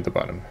nothing at the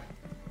bottom.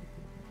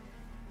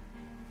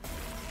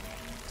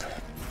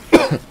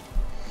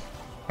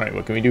 Alright,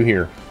 what can we do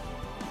here?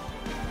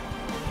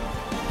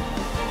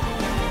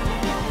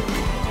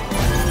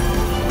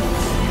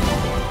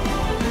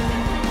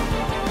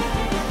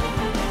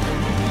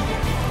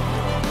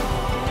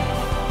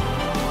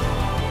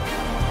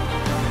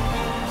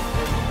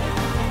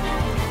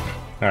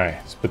 Alright,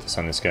 let's put this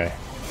on this guy.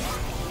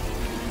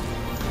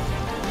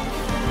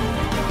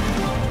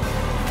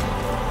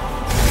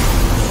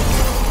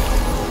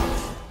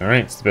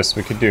 Alright, it's the best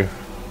we could do.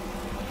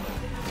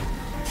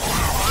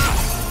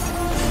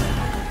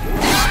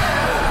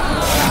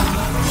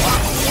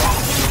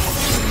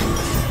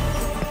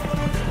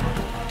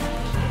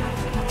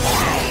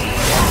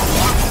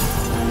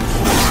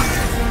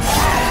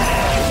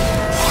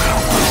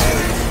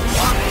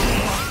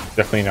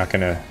 Definitely not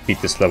gonna beat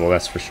this level,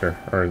 that's for sure,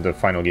 or the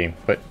final game,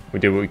 but we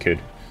did what we could.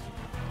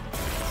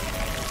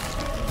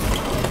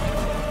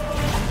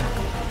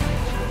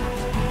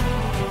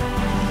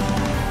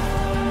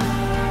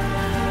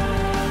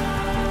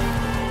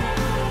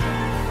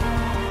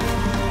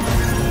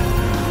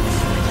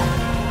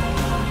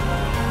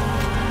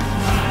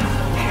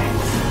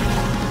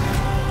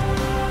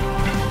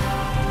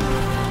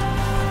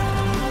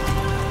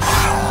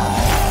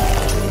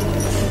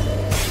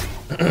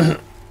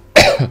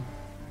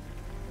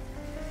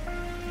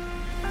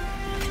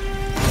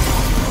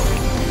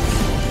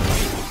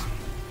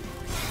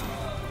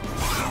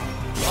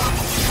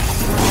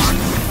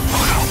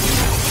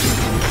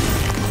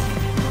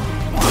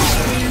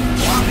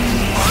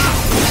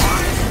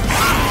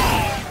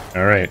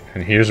 Alright,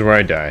 and here's where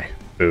I die.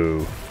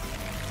 Boo.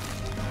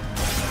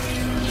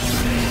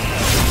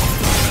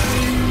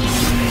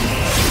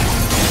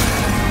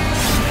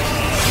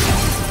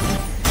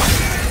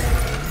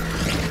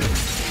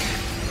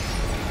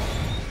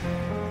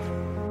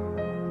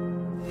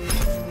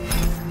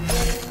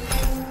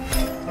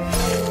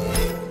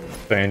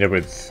 So I end up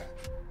with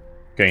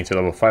getting to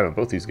level 5 of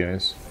both these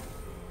guys.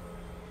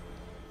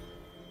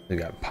 We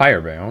got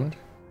Pyrebound.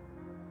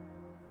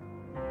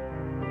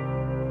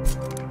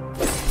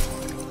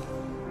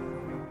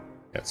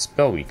 Got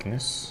Spell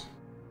Weakness.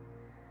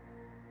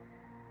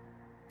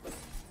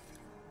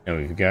 And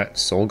we've got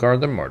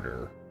Soulguard the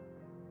Martyr.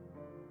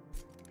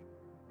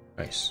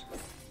 Nice.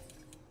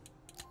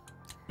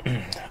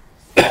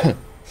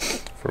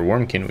 For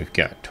Wormkin, we've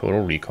got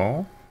Total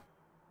Recall.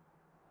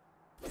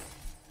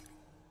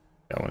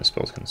 That one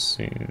spells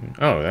Consume.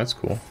 Oh, that's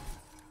cool.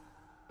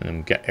 And then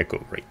we've got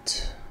Echo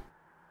Rate.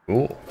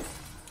 Cool.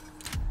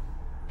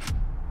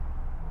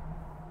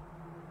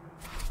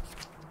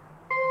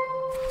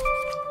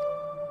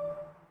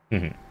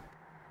 Mm-hmm.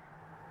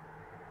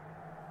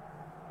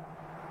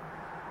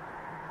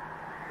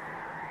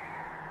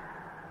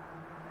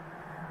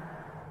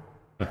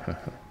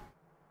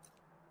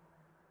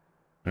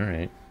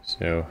 Alright,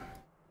 so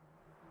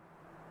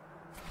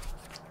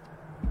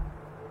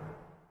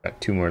got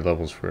 2 more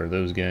levels for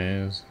those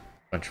guys,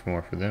 a bunch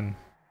more for them.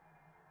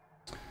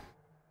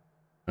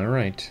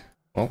 Alright,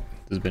 well,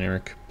 this has been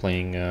Eric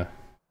playing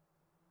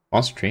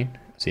Monster Train.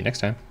 See you next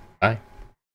time. Bye.